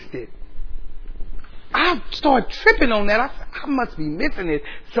practiced it. I started tripping on that. I said, I must be missing it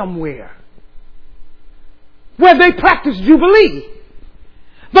somewhere. Where they practiced Jubilee.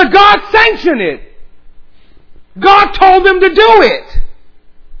 But God sanctioned it. God told them to do it.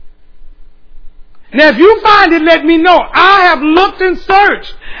 Now, if you find it, let me know. I have looked and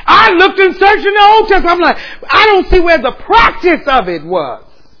searched. I looked and searched in the Old Testament. I'm like, I don't see where the practice of it was.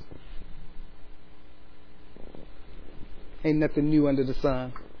 Ain't nothing new under the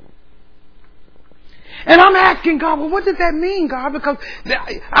sun. And I'm asking God, well, what does that mean, God? Because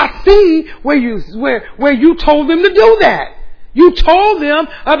I see where you told them to do that. You told them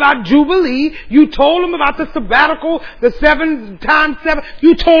about Jubilee. You told them about the sabbatical, the 7 times 7.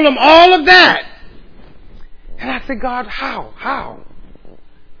 You told them all of that. And I said, God, how?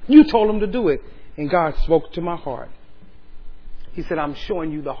 You told them to do it. And God spoke to my heart. He said, I'm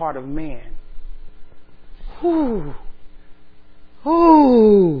showing you the heart of man.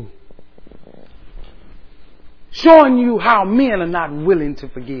 Showing you how men are not willing to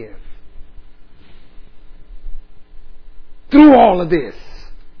forgive. Through all of this.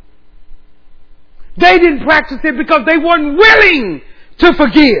 They didn't practice it because they weren't willing to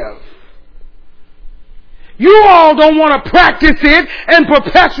forgive. You all don't want to practice it and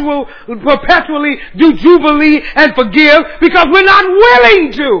perpetually do Jubilee and forgive because we're not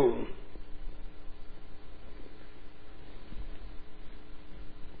willing to.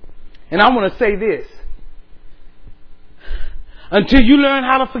 And I want to say this. Until you learn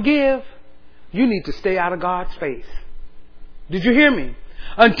how to forgive, you need to stay out of God's face. Did you hear me?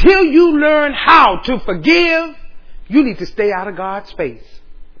 Until you learn how to forgive, you need to stay out of God's face.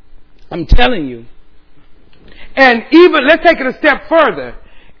 I'm telling you. And even, let's take it a step further.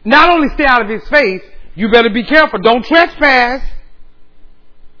 Not only stay out of his face, you better be careful. Don't trespass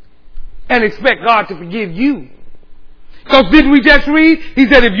and expect God to forgive you. Because didn't we just read? He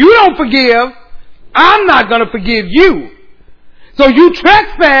said, if you don't forgive, I'm not going to forgive you. So you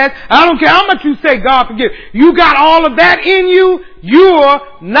trespass, I don't care how much you say God forgive. You got all of that in you, you're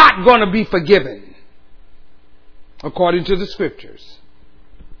not going to be forgiven. According to the scriptures.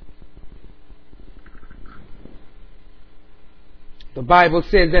 The Bible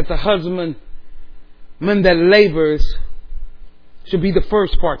says that the husbandman that labors should be the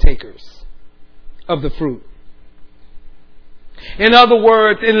first partakers of the fruit. In other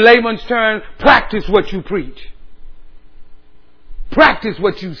words, in layman's terms, practice what you preach. Practice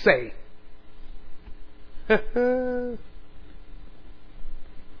what you say. If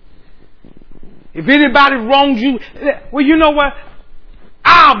anybody wrongs you, well, you know what?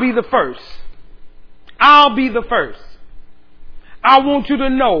 I'll be the first. I'll be the first. I want you to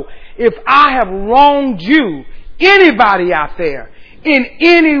know, if I have wronged you, anybody out there, in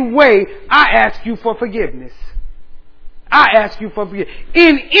any way, I ask you for forgiveness. I ask you for forgiveness.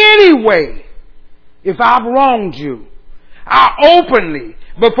 In any way, if I've wronged you, I openly,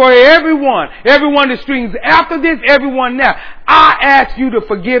 before everyone that streams after this, everyone now, I ask you to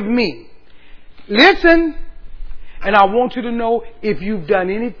forgive me. Listen, and I want you to know, if you've done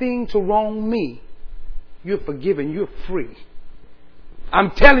anything to wrong me, you're forgiven, you're free.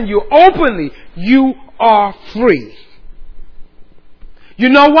 I'm telling you openly, you are free. You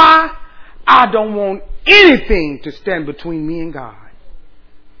know why? I don't want anything to stand between me and God.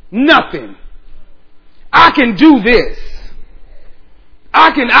 Nothing. I can do this.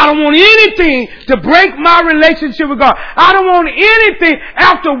 I don't want anything to break my relationship with God. I don't want anything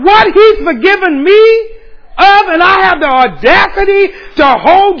after what He's forgiven me of, and I have the audacity to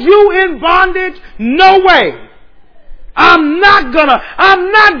hold you in bondage. No way. I'm not gonna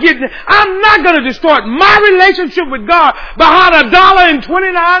distort my relationship with God behind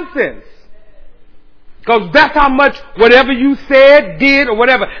 $1.29. Because that's how much whatever you said, did, or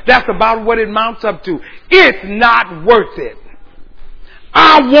whatever, that's about what it amounts up to. It's not worth it.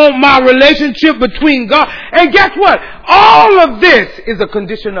 I want my relationship between God. And guess what? All of this is a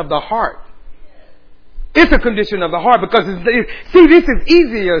condition of the heart. It's a condition of the heart because, see, this is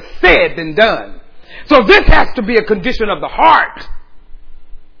easier said than done. So this has to be a condition of the heart.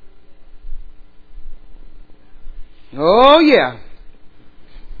 Oh, yeah.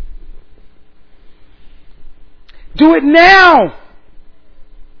 Do it now.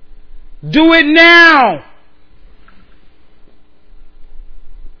 Do it now.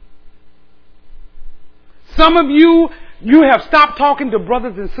 Some of you have stopped talking to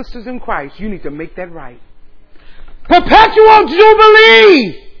brothers and sisters in Christ. You need to make that right. Perpetual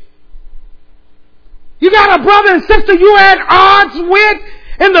Jubilee. You got a brother and sister you had odds with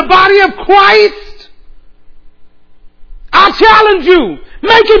in the body of Christ. I challenge you.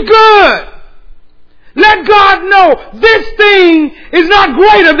 Make it good. Let God know this thing is not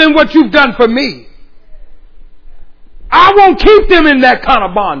greater than what you've done for me. I won't keep them in that kind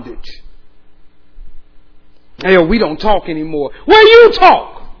of bondage. Hey, we don't talk anymore. Well, you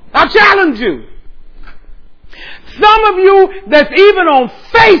talk. I challenge you. Some of you that's even on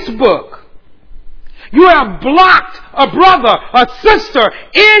Facebook, you have blocked a brother, a sister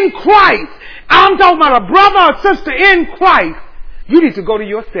in Christ. I'm talking about a brother or sister in Christ. You need to go to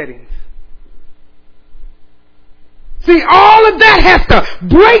your settings. See, all of that has to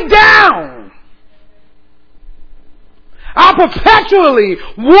break down. I perpetually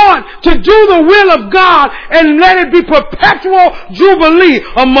want to do the will of God and let it be perpetual jubilee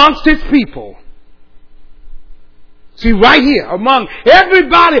amongst His people. See, right here, among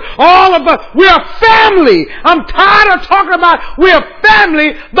everybody, all of us, we're a family. I'm tired of talking about we're a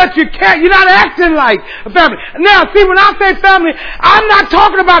family, but you're not acting like a family. Now, see, when I say family, I'm not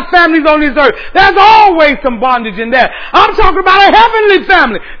talking about families on this earth. There's always some bondage in there. I'm talking about a heavenly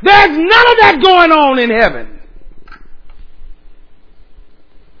family. There's none of that going on in heaven.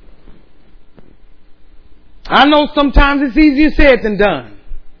 I know sometimes it's easier said than done.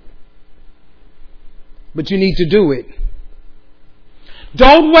 But you need to do it.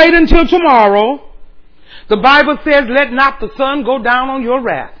 Don't wait until tomorrow. The Bible says, let not the sun go down on your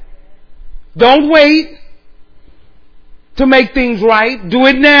wrath. Don't wait to make things right. Do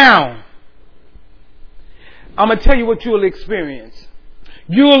it now. I'm going to tell you what you'll experience.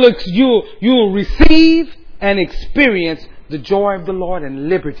 You'll receive and experience the joy of the Lord and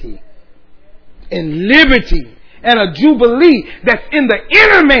liberty. And liberty and a jubilee that's in the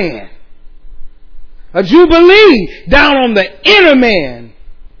inner man. A jubilee down on the inner man.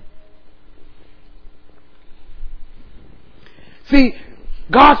 See,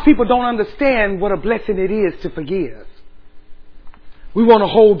 God's people don't understand what a blessing it is to forgive. We want to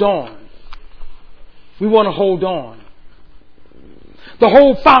hold on. We want to hold on. The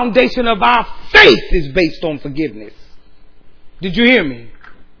whole foundation of our faith is based on forgiveness. Did you hear me?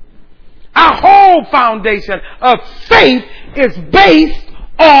 Our whole foundation of faith is based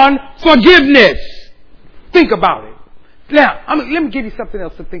on forgiveness. Think about it. Now, let me give you something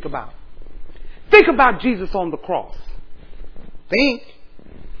else to think about. Think about Jesus on the cross. Think.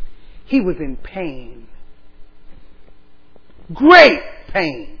 He was in pain. Great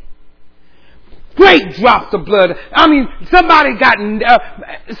pain. Great drops of blood. Somebody got...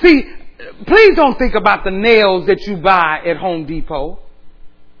 please don't think about the nails that you buy at Home Depot.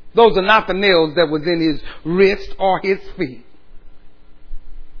 Those are not the nails that was in his wrist or his feet.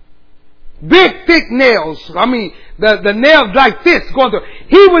 Big, thick nails. The nails like this going through.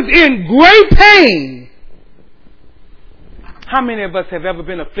 He was in great pain. How many of us have ever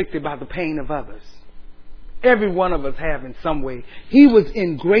been afflicted by the pain of others? Every one of us have in some way. He was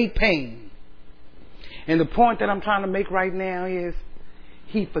in great pain. And the point that I'm trying to make right now is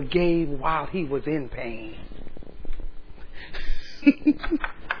he forgave while he was in pain.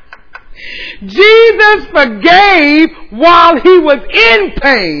 Jesus forgave while he was in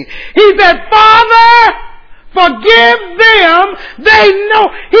pain. He said, Father, forgive them. They know.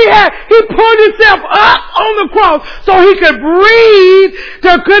 He pulled himself up on the cross so he could breathe,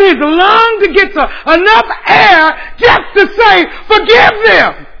 to get his lungs to get enough air just to say, forgive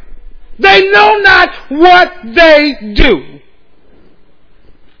them. They know not what they do.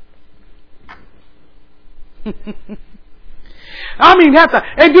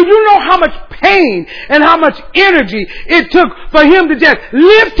 And do you know how much pain and how much energy it took for him to just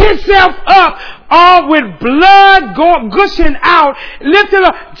lift himself up, all with blood gushing out, lift it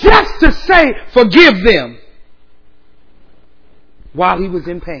up just to say, forgive them. While he was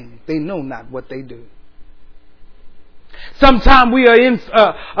in pain, they know not what they do. Sometimes we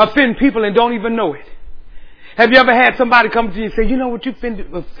offend people and don't even know it. Have you ever had somebody come to you and say, you know what, you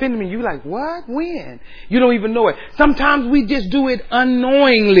offended me? You're like, what? When? You don't even know it. Sometimes we just do it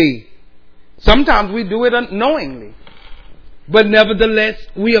unknowingly. Sometimes we do it unknowingly. But nevertheless,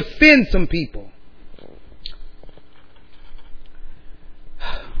 we offend some people.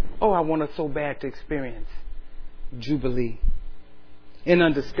 Oh, I want us so bad to experience Jubilee and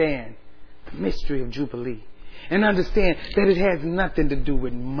understand the mystery of Jubilee and understand that it has nothing to do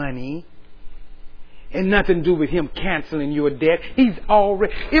with money. And nothing to do with him canceling your debt.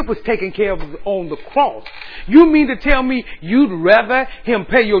 It was taken care of on the cross. You mean to tell me you'd rather him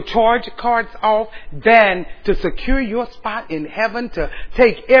pay your charge cards off than to secure your spot in heaven, to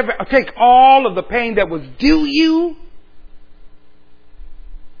take all of the pain that was due you?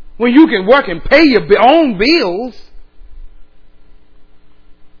 When you can work and pay your own bills.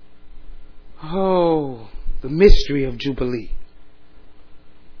 Oh, the mystery of Jubilee.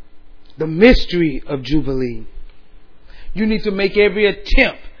 The mystery of Jubilee. You need to make every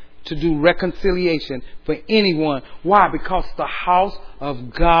attempt to do reconciliation for anyone. Why? Because the house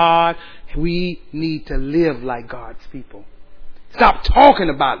of God, we need to live like God's people. Stop talking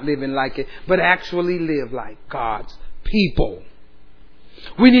about living like it, but actually live like God's people.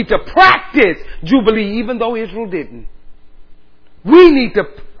 We need to practice Jubilee even though Israel didn't. We need to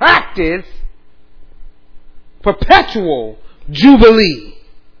practice perpetual Jubilee.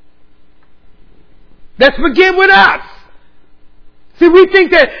 Let's begin with us. See, we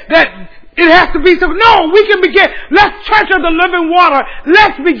think that it has to be something. No, we can begin. Let's Church of the Living Water.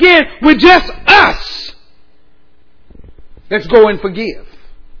 Let's begin with just us. Let's go and forgive.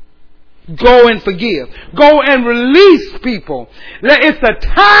 Go and forgive. Go and release people. It's the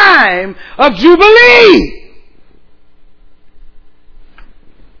time of Jubilee.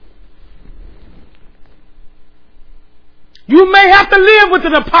 You may have to live with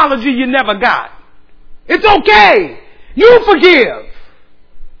an apology you never got. It's okay. You forgive.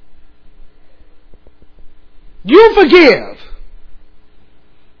 You forgive.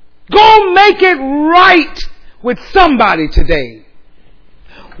 Go make it right with somebody today.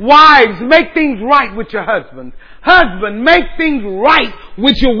 Wives, make things right with your husband. Husband, make things right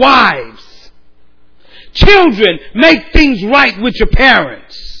with your wives. Children, make things right with your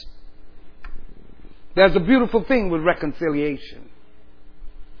parents. There's a beautiful thing with reconciliation.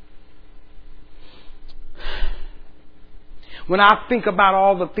 When I think about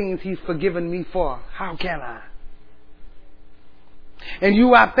all the things He's forgiven me for, how can I? And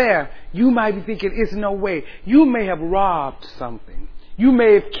you out there, you might be thinking, it's no way. You may have robbed something. You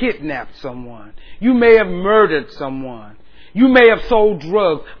may have kidnapped someone. You may have murdered someone. You may have sold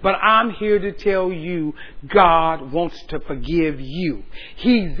drugs. But I'm here to tell you, God wants to forgive you.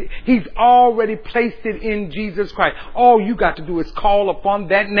 He's already placed it in Jesus Christ. All you got to do is call upon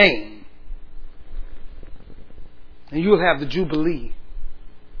that name. And you'll have the Jubilee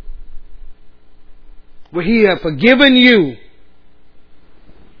Will He have forgiven you?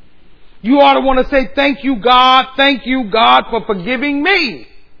 You ought to want to say, thank you, God, for forgiving me.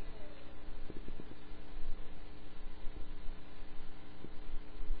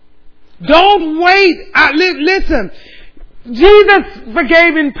 Don't wait. Listen, Jesus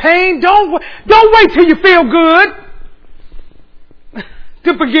forgave in pain. Don't wait till you feel good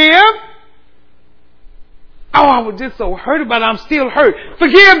to forgive. Oh, I was just so hurt about it. I'm still hurt.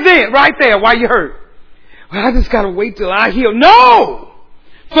 Forgive then, right there while you're hurt. Well, I just got to wait till I heal. No!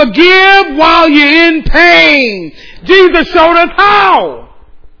 Forgive while you're in pain. Jesus showed us how.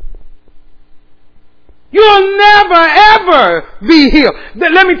 You'll never, ever be healed.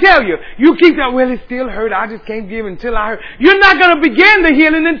 Let me tell you, you keep that, well, it still hurt. I just can't give until I hurt. You're not going to begin the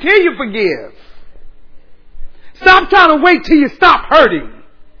healing until you forgive. Stop trying to wait till you stop hurting.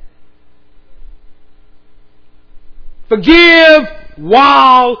 Forgive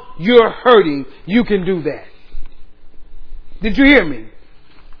while you're hurting. You can do that. Did you hear me?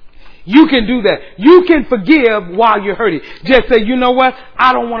 You can do that. You can forgive while you're hurting. Just say, you know what?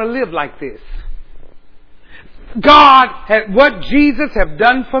 I don't want to live like this. God had what Jesus have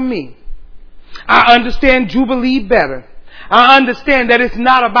done for me. I understand Jubilee better. I understand that it's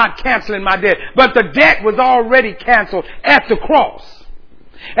not about canceling my debt, but the debt was already canceled at the cross.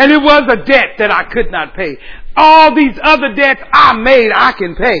 And it was a debt that I could not pay. All these other debts I made, I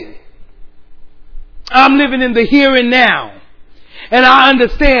can pay. I'm living in the here and now. And I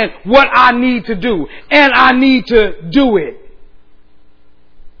understand what I need to do. And I need to do it.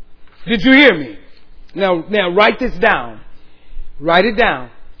 Did you hear me? Now write this down. Write it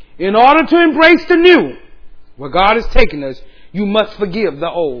down. In order to embrace the new, where God is taking us, you must forgive the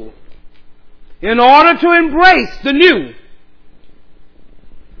old. In order to embrace the new,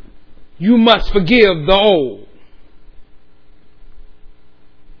 you must forgive the old.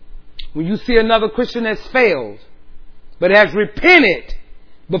 When you see another Christian that's failed, but has repented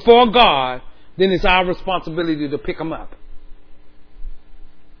before God, then it's our responsibility to pick them up.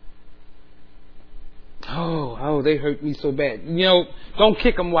 Oh, they hurt me so bad. You know, don't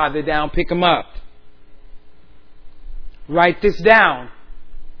kick them while they're down. Pick them up. Write this down.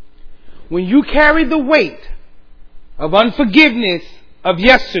 When you carry the weight of unforgiveness of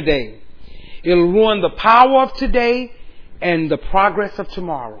yesterday, it'll ruin the power of today and the progress of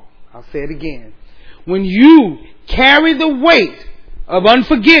tomorrow. I'll say it again. When you carry the weight of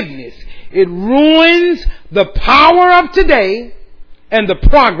unforgiveness, it ruins the power of today and the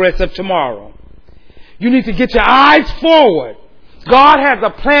progress of tomorrow. You need to get your eyes forward. God has a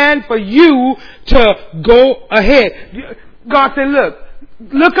plan for you to go ahead. God said,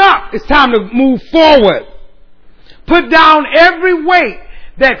 look up. It's time to move forward. Put down every weight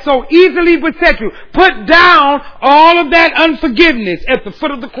that so easily besets you. Put down all of that unforgiveness at the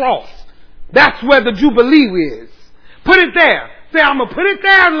foot of the cross. That's where the Jubilee is. Put it there. Say, I'm going to put it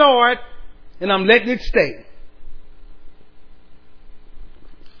there, Lord, and I'm letting it stay.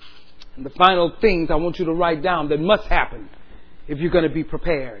 And the final things I want you to write down that must happen if you're going to be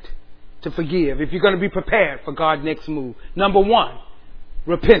prepared to forgive, if you're going to be prepared for God's next move. Number one,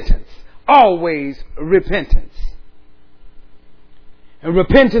 repentance. Always repentance. And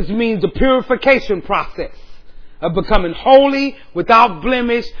repentance means the purification process of becoming holy without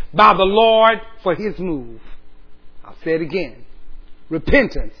blemish by the Lord for His move. I'll say it again.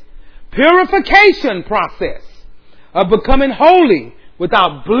 Repentance. Purification process of becoming holy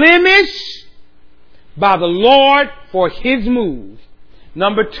without blemish by the Lord for His move.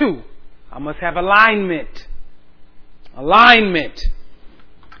 Number two, I must have alignment. Alignment.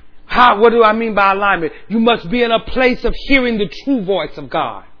 What do I mean by alignment? You must be in a place of hearing the true voice of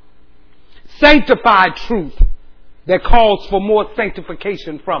God. Sanctified truth that calls for more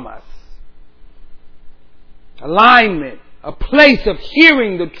sanctification from us. Alignment. A place of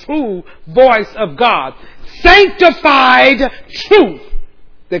hearing the true voice of God. Sanctified truth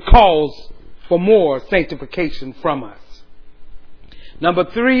that calls for more sanctification from us. Number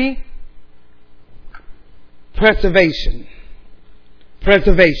three, preservation.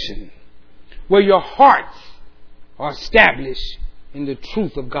 Preservation. Where your hearts are established in the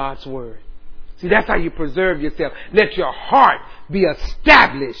truth of God's Word. See, that's how you preserve yourself. Let your heart be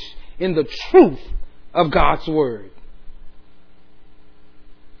established in the truth of God's Word.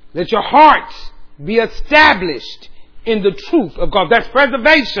 Let your hearts be established in the truth of God. That's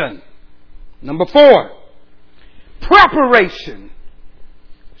preservation. Number four, preparation,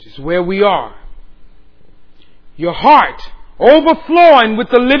 which is where we are. Your heart overflowing with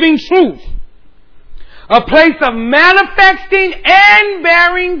the living truth. A place of manifesting and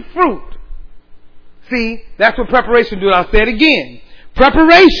bearing fruit. See, that's what preparation does. I'll say it again.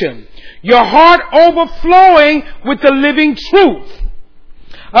 Preparation. Your heart overflowing with the living truth.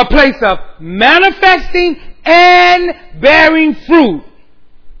 A place of manifesting and bearing fruit.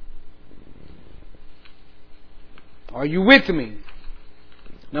 Are you with me?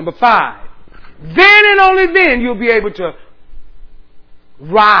 Number 5. Then and only then you'll be able to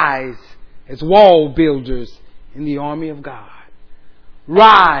rise as wall builders in the army of God.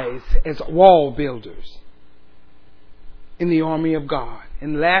 Rise as wall builders in the army of God.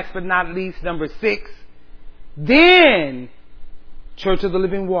 And last but not least, number 6. Then, Church of the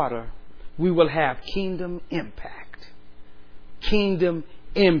Living Water, we will have kingdom impact. Kingdom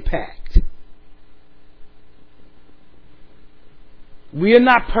impact. We are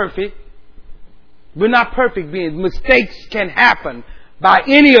not perfect. We're not perfect beings. Mistakes can happen by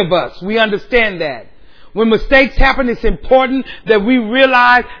any of us. We understand that. When mistakes happen, it's important that we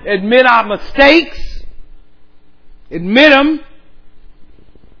realize, admit our mistakes. Admit them.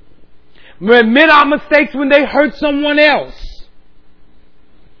 We admit our mistakes when they hurt someone else.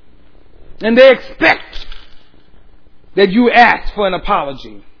 And they expect that you ask for an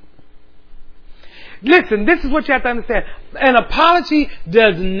apology. Listen, this is what you have to understand. An apology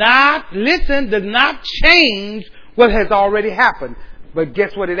does not change what has already happened. But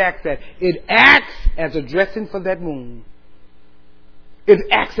guess what it acts as? It acts as a dressing for that wound. It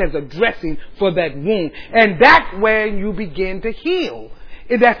acts as a dressing for that wound. And that's where you begin to heal.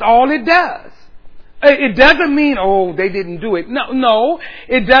 That's all it does. It doesn't mean, oh, they didn't do it. No,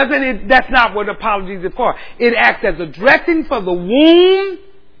 it doesn't. That's not what apologies are for. It acts as a dressing for the wound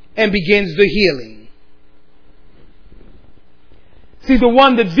and begins the healing. See, the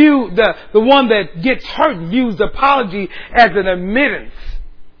one that gets hurt views the apology as an admittance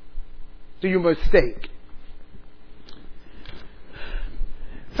to your mistake.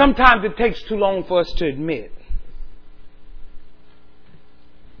 Sometimes it takes too long for us to admit.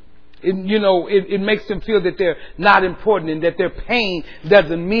 It makes them feel that they're not important and that their pain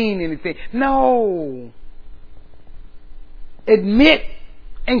doesn't mean anything. No. Admit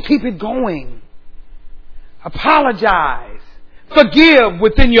and keep it going. Apologize. Forgive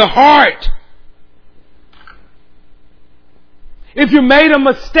within your heart. If you made a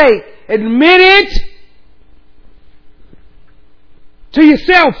mistake, admit it to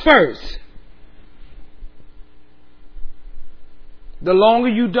yourself first. The longer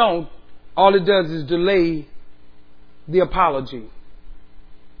you don't, all it does is delay the apology.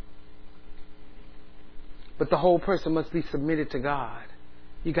 But the whole person must be submitted to God.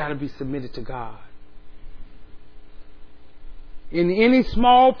 You got to be submitted to God. In any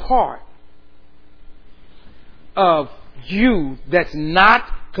small part of you that's not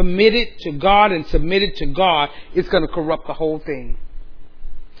committed to God and submitted to God, it's going to corrupt the whole thing.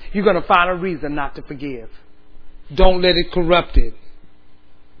 You're going to find a reason not to forgive. Don't let it corrupt it.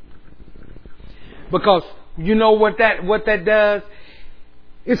 Because you know what that does?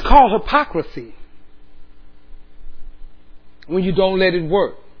 It's called hypocrisy. When you don't let it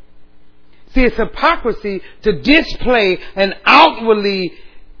work. See, it's hypocrisy to display an outwardly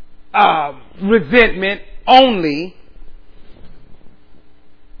resentment only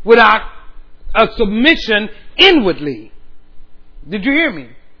without a submission inwardly. Did you hear me?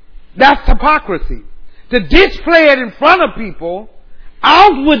 That's hypocrisy. To display it in front of people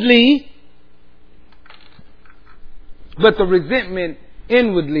outwardly, but the resentment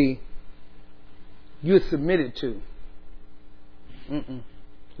inwardly you're submitted to.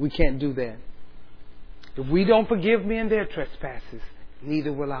 We can't do that. If we don't forgive men their trespasses,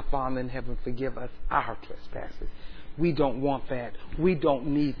 neither will our Father in heaven forgive us our trespasses. We don't want that. We don't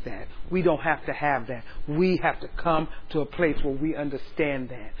need that. We don't have to have that. We have to come to a place where we understand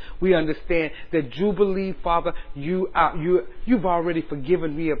that. We understand that Jubilee, Father, you've already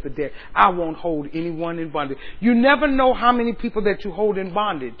forgiven me of the debt. I won't hold anyone in bondage. You never know how many people that you hold in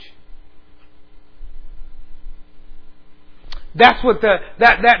bondage. That's what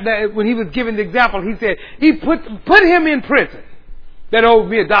when he was giving the example, he said he put him in prison that owed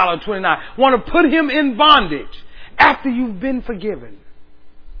me $1.29. Want to put him in bondage after you've been forgiven.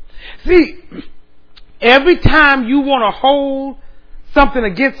 See, every time you want to hold something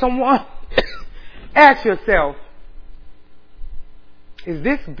against someone, ask yourself, is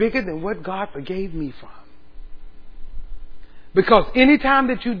this bigger than what God forgave me from? Because anytime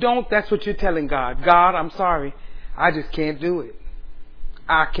that you don't, that's what you're telling God. God, I'm sorry. I just can't do it.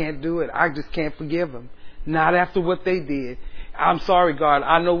 I can't do it. I just can't forgive them. Not after what they did. I'm sorry, God.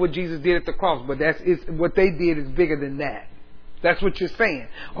 I know what Jesus did at the cross, but what they did is bigger than that. That's what you're saying.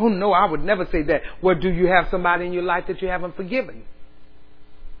 Oh no, I would never say that. Well, do you have somebody in your life that you haven't forgiven?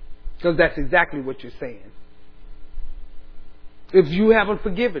 Because that's exactly what you're saying. if you haven't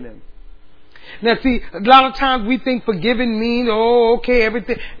forgiven him. Now see, a lot of times we think forgiving means,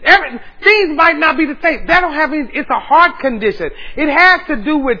 things might not be the same. That don't have any, it's a heart condition. It has to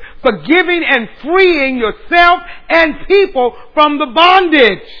do with forgiving and freeing yourself and people from the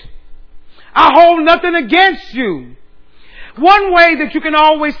bondage. I hold nothing against you. One way that you can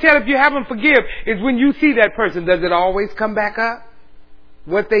always tell if you haven't forgiven is when you see that person. Does it always come back up?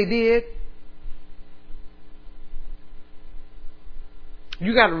 What they did?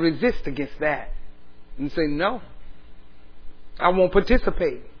 You got to resist against that and say, no, I won't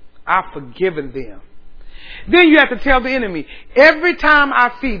participate. I've forgiven them. Then you have to tell the enemy, every time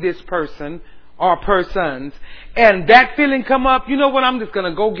I see this person or persons and that feeling come up, you know what? I'm just going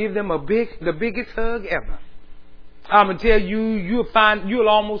to go give them the biggest hug ever. I'm going to tell you, you'll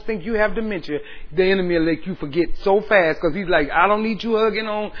almost think you have dementia. The enemy will let you forget so fast because he's like, I don't need you hugging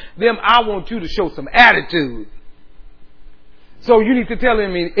on them. I want you to show some attitude. So you need to tell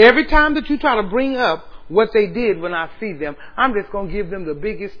him, every time that you try to bring up what they did when I see them, I'm just going to give them the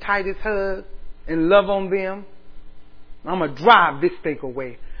biggest, tightest hug and love on them. I'm going to drive this thing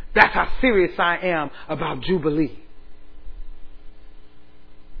away. That's how serious I am about Jubilee.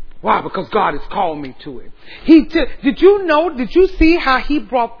 Why? Because God has called me to it. Did you see how he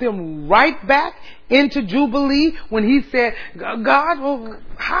brought them right back into Jubilee when he said, God, well,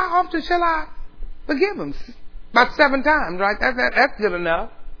 how often shall I forgive them? About 7 times, right? That's good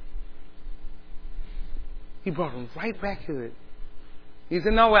enough. He brought them right back to it. He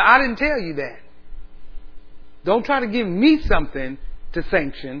said, no, well, I didn't tell you that. Don't try to give me something to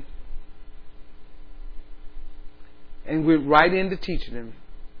sanction. And went right into teaching them.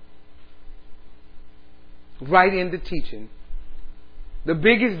 Right into teaching. The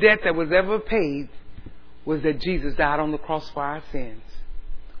biggest debt that was ever paid was that Jesus died on the cross for our sins.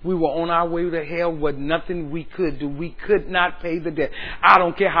 We were on our way to hell with nothing we could do. We could not pay the debt. I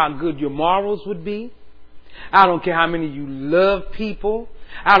don't care how good your morals would be. I don't care how many you love people.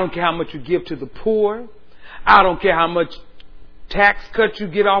 I don't care how much you give to the poor. I don't care how much tax cut you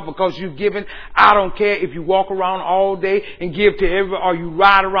get off because you've given. I don't care if you walk around all day and give to or you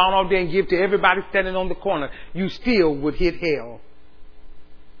ride around all day and give to everybody standing on the corner. You still would hit hell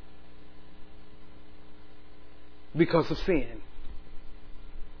because of sin.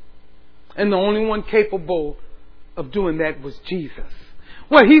 And the only one capable of doing that was Jesus.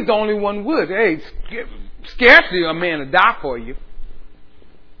 Well, he's the only one would. Hey, scarcely a man to die for you.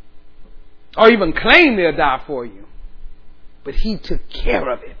 Or even claim they'll die for you. But he took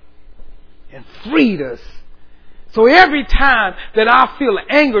care of it and freed us. So every time that I feel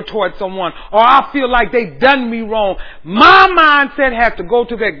anger towards someone or I feel like they've done me wrong, my mindset has to go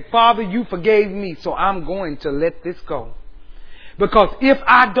to that, Father, you forgave me, so I'm going to let this go. Because if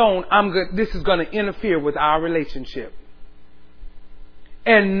I don't, this is going to interfere with our relationship.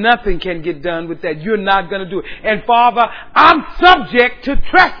 And nothing can get done with that. You're not going to do it. And Father, I'm subject to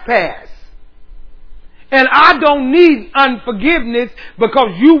trespass. And I don't need unforgiveness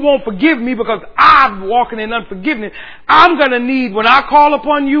because you won't forgive me because I'm walking in unforgiveness. I'm going to need, when I call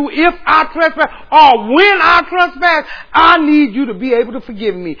upon you, if I trespass or when I trespass, I need you to be able to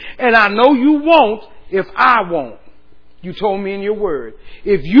forgive me. And I know you won't if I won't. You told me in your word,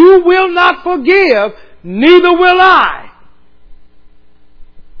 if you will not forgive, neither will I.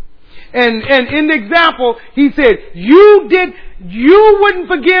 And in the example, he said, you wouldn't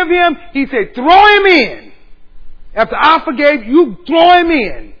forgive him. He said, throw him in. After I forgave, you throw him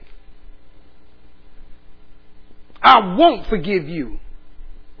in. I won't forgive you.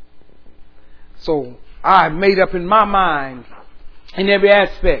 So I've made up in my mind, in every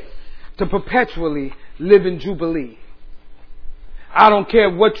aspect, to perpetually live in Jubilee. I don't care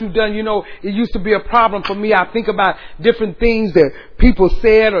what you've done. You know, it used to be a problem for me. I think about different things that people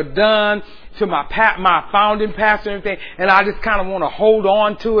said or done to my founding pastor and everything, and I just kind of want to hold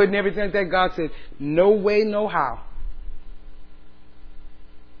on to it and everything like that. God said, no way, no how.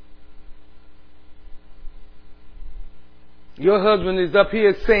 Your husband is up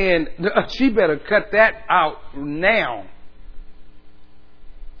here saying, she better cut that out now.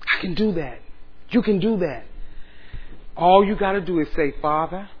 I can do that. You can do that. All you got to do is say,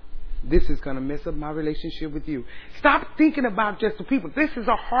 Father, this is going to mess up my relationship with you. Stop thinking about just the people. This is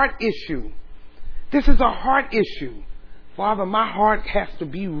a heart issue. This is a heart issue. Father, my heart has to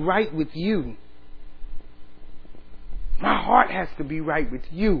be right with you. My heart has to be right with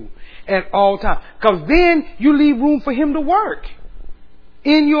you at all times. Because then you leave room for him to work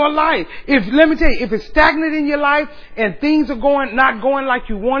in your life. Let me tell you, if it's stagnant in your life and things are not going like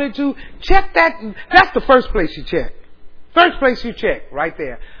you wanted to, check that. That's the first place you check. First place you check right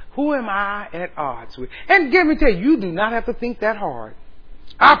there. Who am I at odds with? And let me tell you, you do not have to think that hard.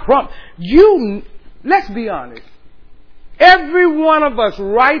 I promise. Let's be honest. Every one of us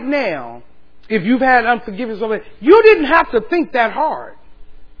right now, if you've had unforgiveness, you didn't have to think that hard.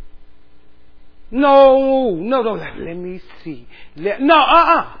 No. Let me see.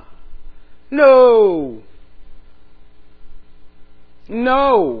 No.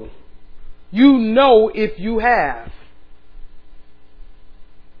 You know if you have.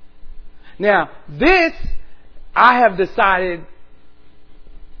 Now, this I have decided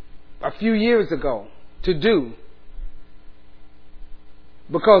a few years ago to do,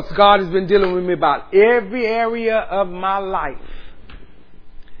 because God has been dealing with me about every area of my life.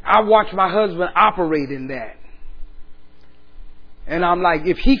 I watch my husband operate in that. And I'm like,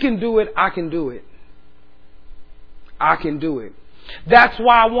 if he can do it, I can do it. I can do it. That's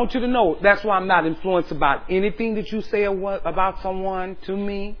why I want you to know. That's why I'm not influenced about anything that you say about someone to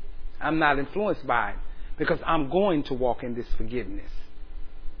me. I'm not influenced by it, because I'm going to walk in this forgiveness.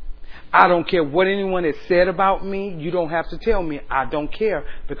 I don't care what anyone has said about me. You don't have to tell me. I don't care,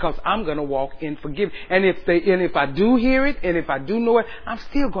 because I'm going to walk in forgiveness. And if I do hear it, and if I do know it, I'm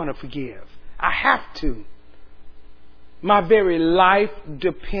still going to forgive. I have to. My very life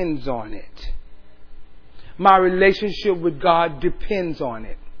depends on it. My relationship with God depends on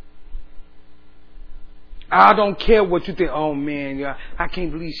it. I don't care what you think. Oh man, I can't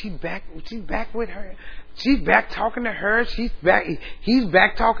believe she's back with her. She's back talking to her. He's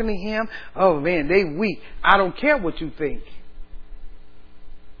back talking to him. Oh man, they weak. I don't care what you think.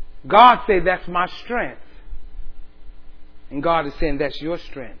 God said that's my strength. And God is saying that's your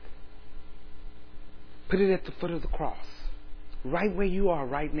strength. Put it at the foot of the cross. Right where you are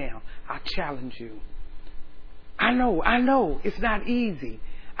right now. I challenge you. I know. It's not easy.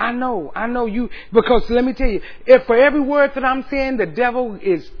 I know you, because let me tell you, if for every word that I'm saying, the devil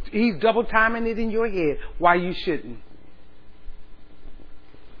he's double timing it in your head, why you shouldn't.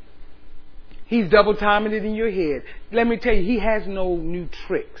 He's double timing it in your head. Let me tell you, he has no new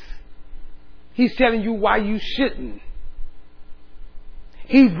tricks. He's telling you why you shouldn't.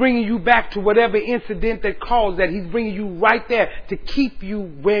 He's bringing you back to whatever incident that caused that. He's bringing you right there to keep you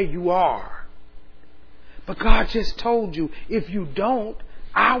where you are. But God just told you, if you don't,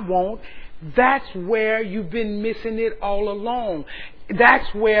 I won't. That's where you've been missing it all along. That's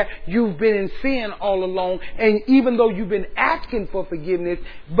where you've been in sin all along. And even though you've been asking for forgiveness,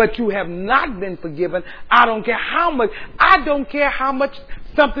 but you have not been forgiven, I don't care how much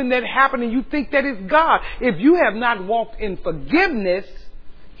something that happened and you think that is God. If you have not walked in forgiveness,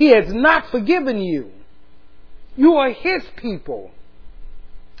 He has not forgiven you. You are His people.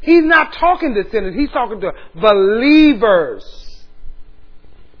 He's not talking to sinners. He's talking to believers.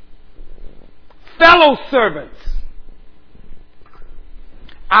 Fellow servants.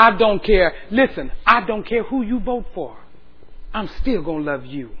 I don't care. Listen, I don't care who you vote for. I'm still going to love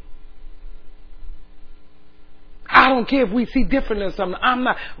you. I don't care if we see differently or something. I'm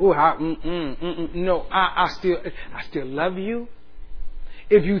not. No, I still love you.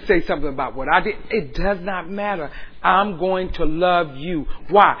 If you say something about what I did, it does not matter. I'm going to love you.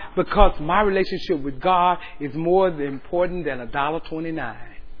 Why? Because my relationship with God is more important than $1.29.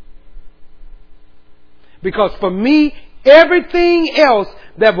 Because for me, everything else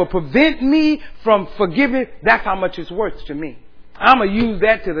that will prevent me from forgiving, that's how much it's worth to me. I'm going to use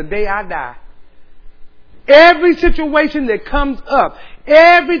that to the day I die. Every situation that comes up,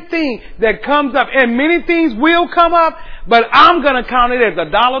 everything that comes up, and many things will come up, but I'm going to count it as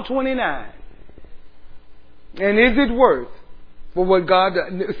 $1.29. And is it worth for what God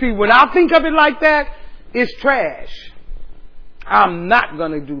does? See, when I think of it like that, it's trash. I'm not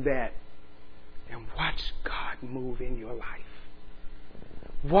going to do that. And watch God move in your life.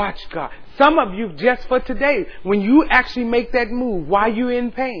 Watch God. Some of you, just for today, when you actually make that move while you're in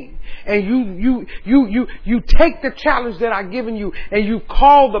pain, and you take the challenge that I've given you, and you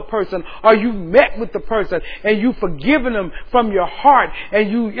call the person, or you met with the person, and you've forgiven them from your heart, and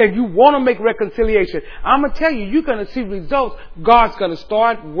you want to make reconciliation, I'm going to tell you, you're going to see results. God's going to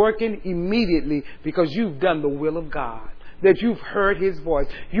start working immediately, because you've done the will of God. That you've heard His voice.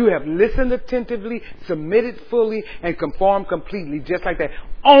 You have listened attentively, submitted fully, and conformed completely, just like that.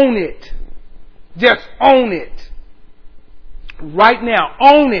 Own it. Just own it. Right now,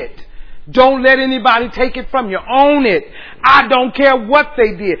 own it. Don't let anybody take it from you. Own it. I don't care what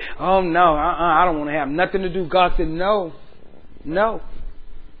they did. Oh no, I don't want to have nothing to do. God said, no.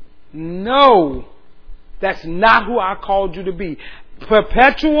 That's not who I called you to be.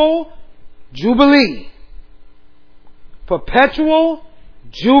 Perpetual Jubilee. Perpetual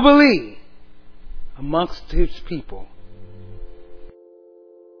Jubilee amongst His people.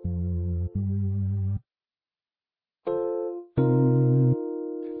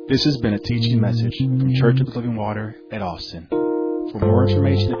 This has been a teaching message from Church of the Living Water at Austin. For more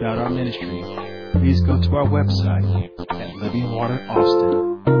information about our ministry, please go to our website at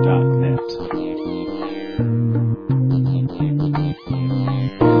livingwateraustin.net.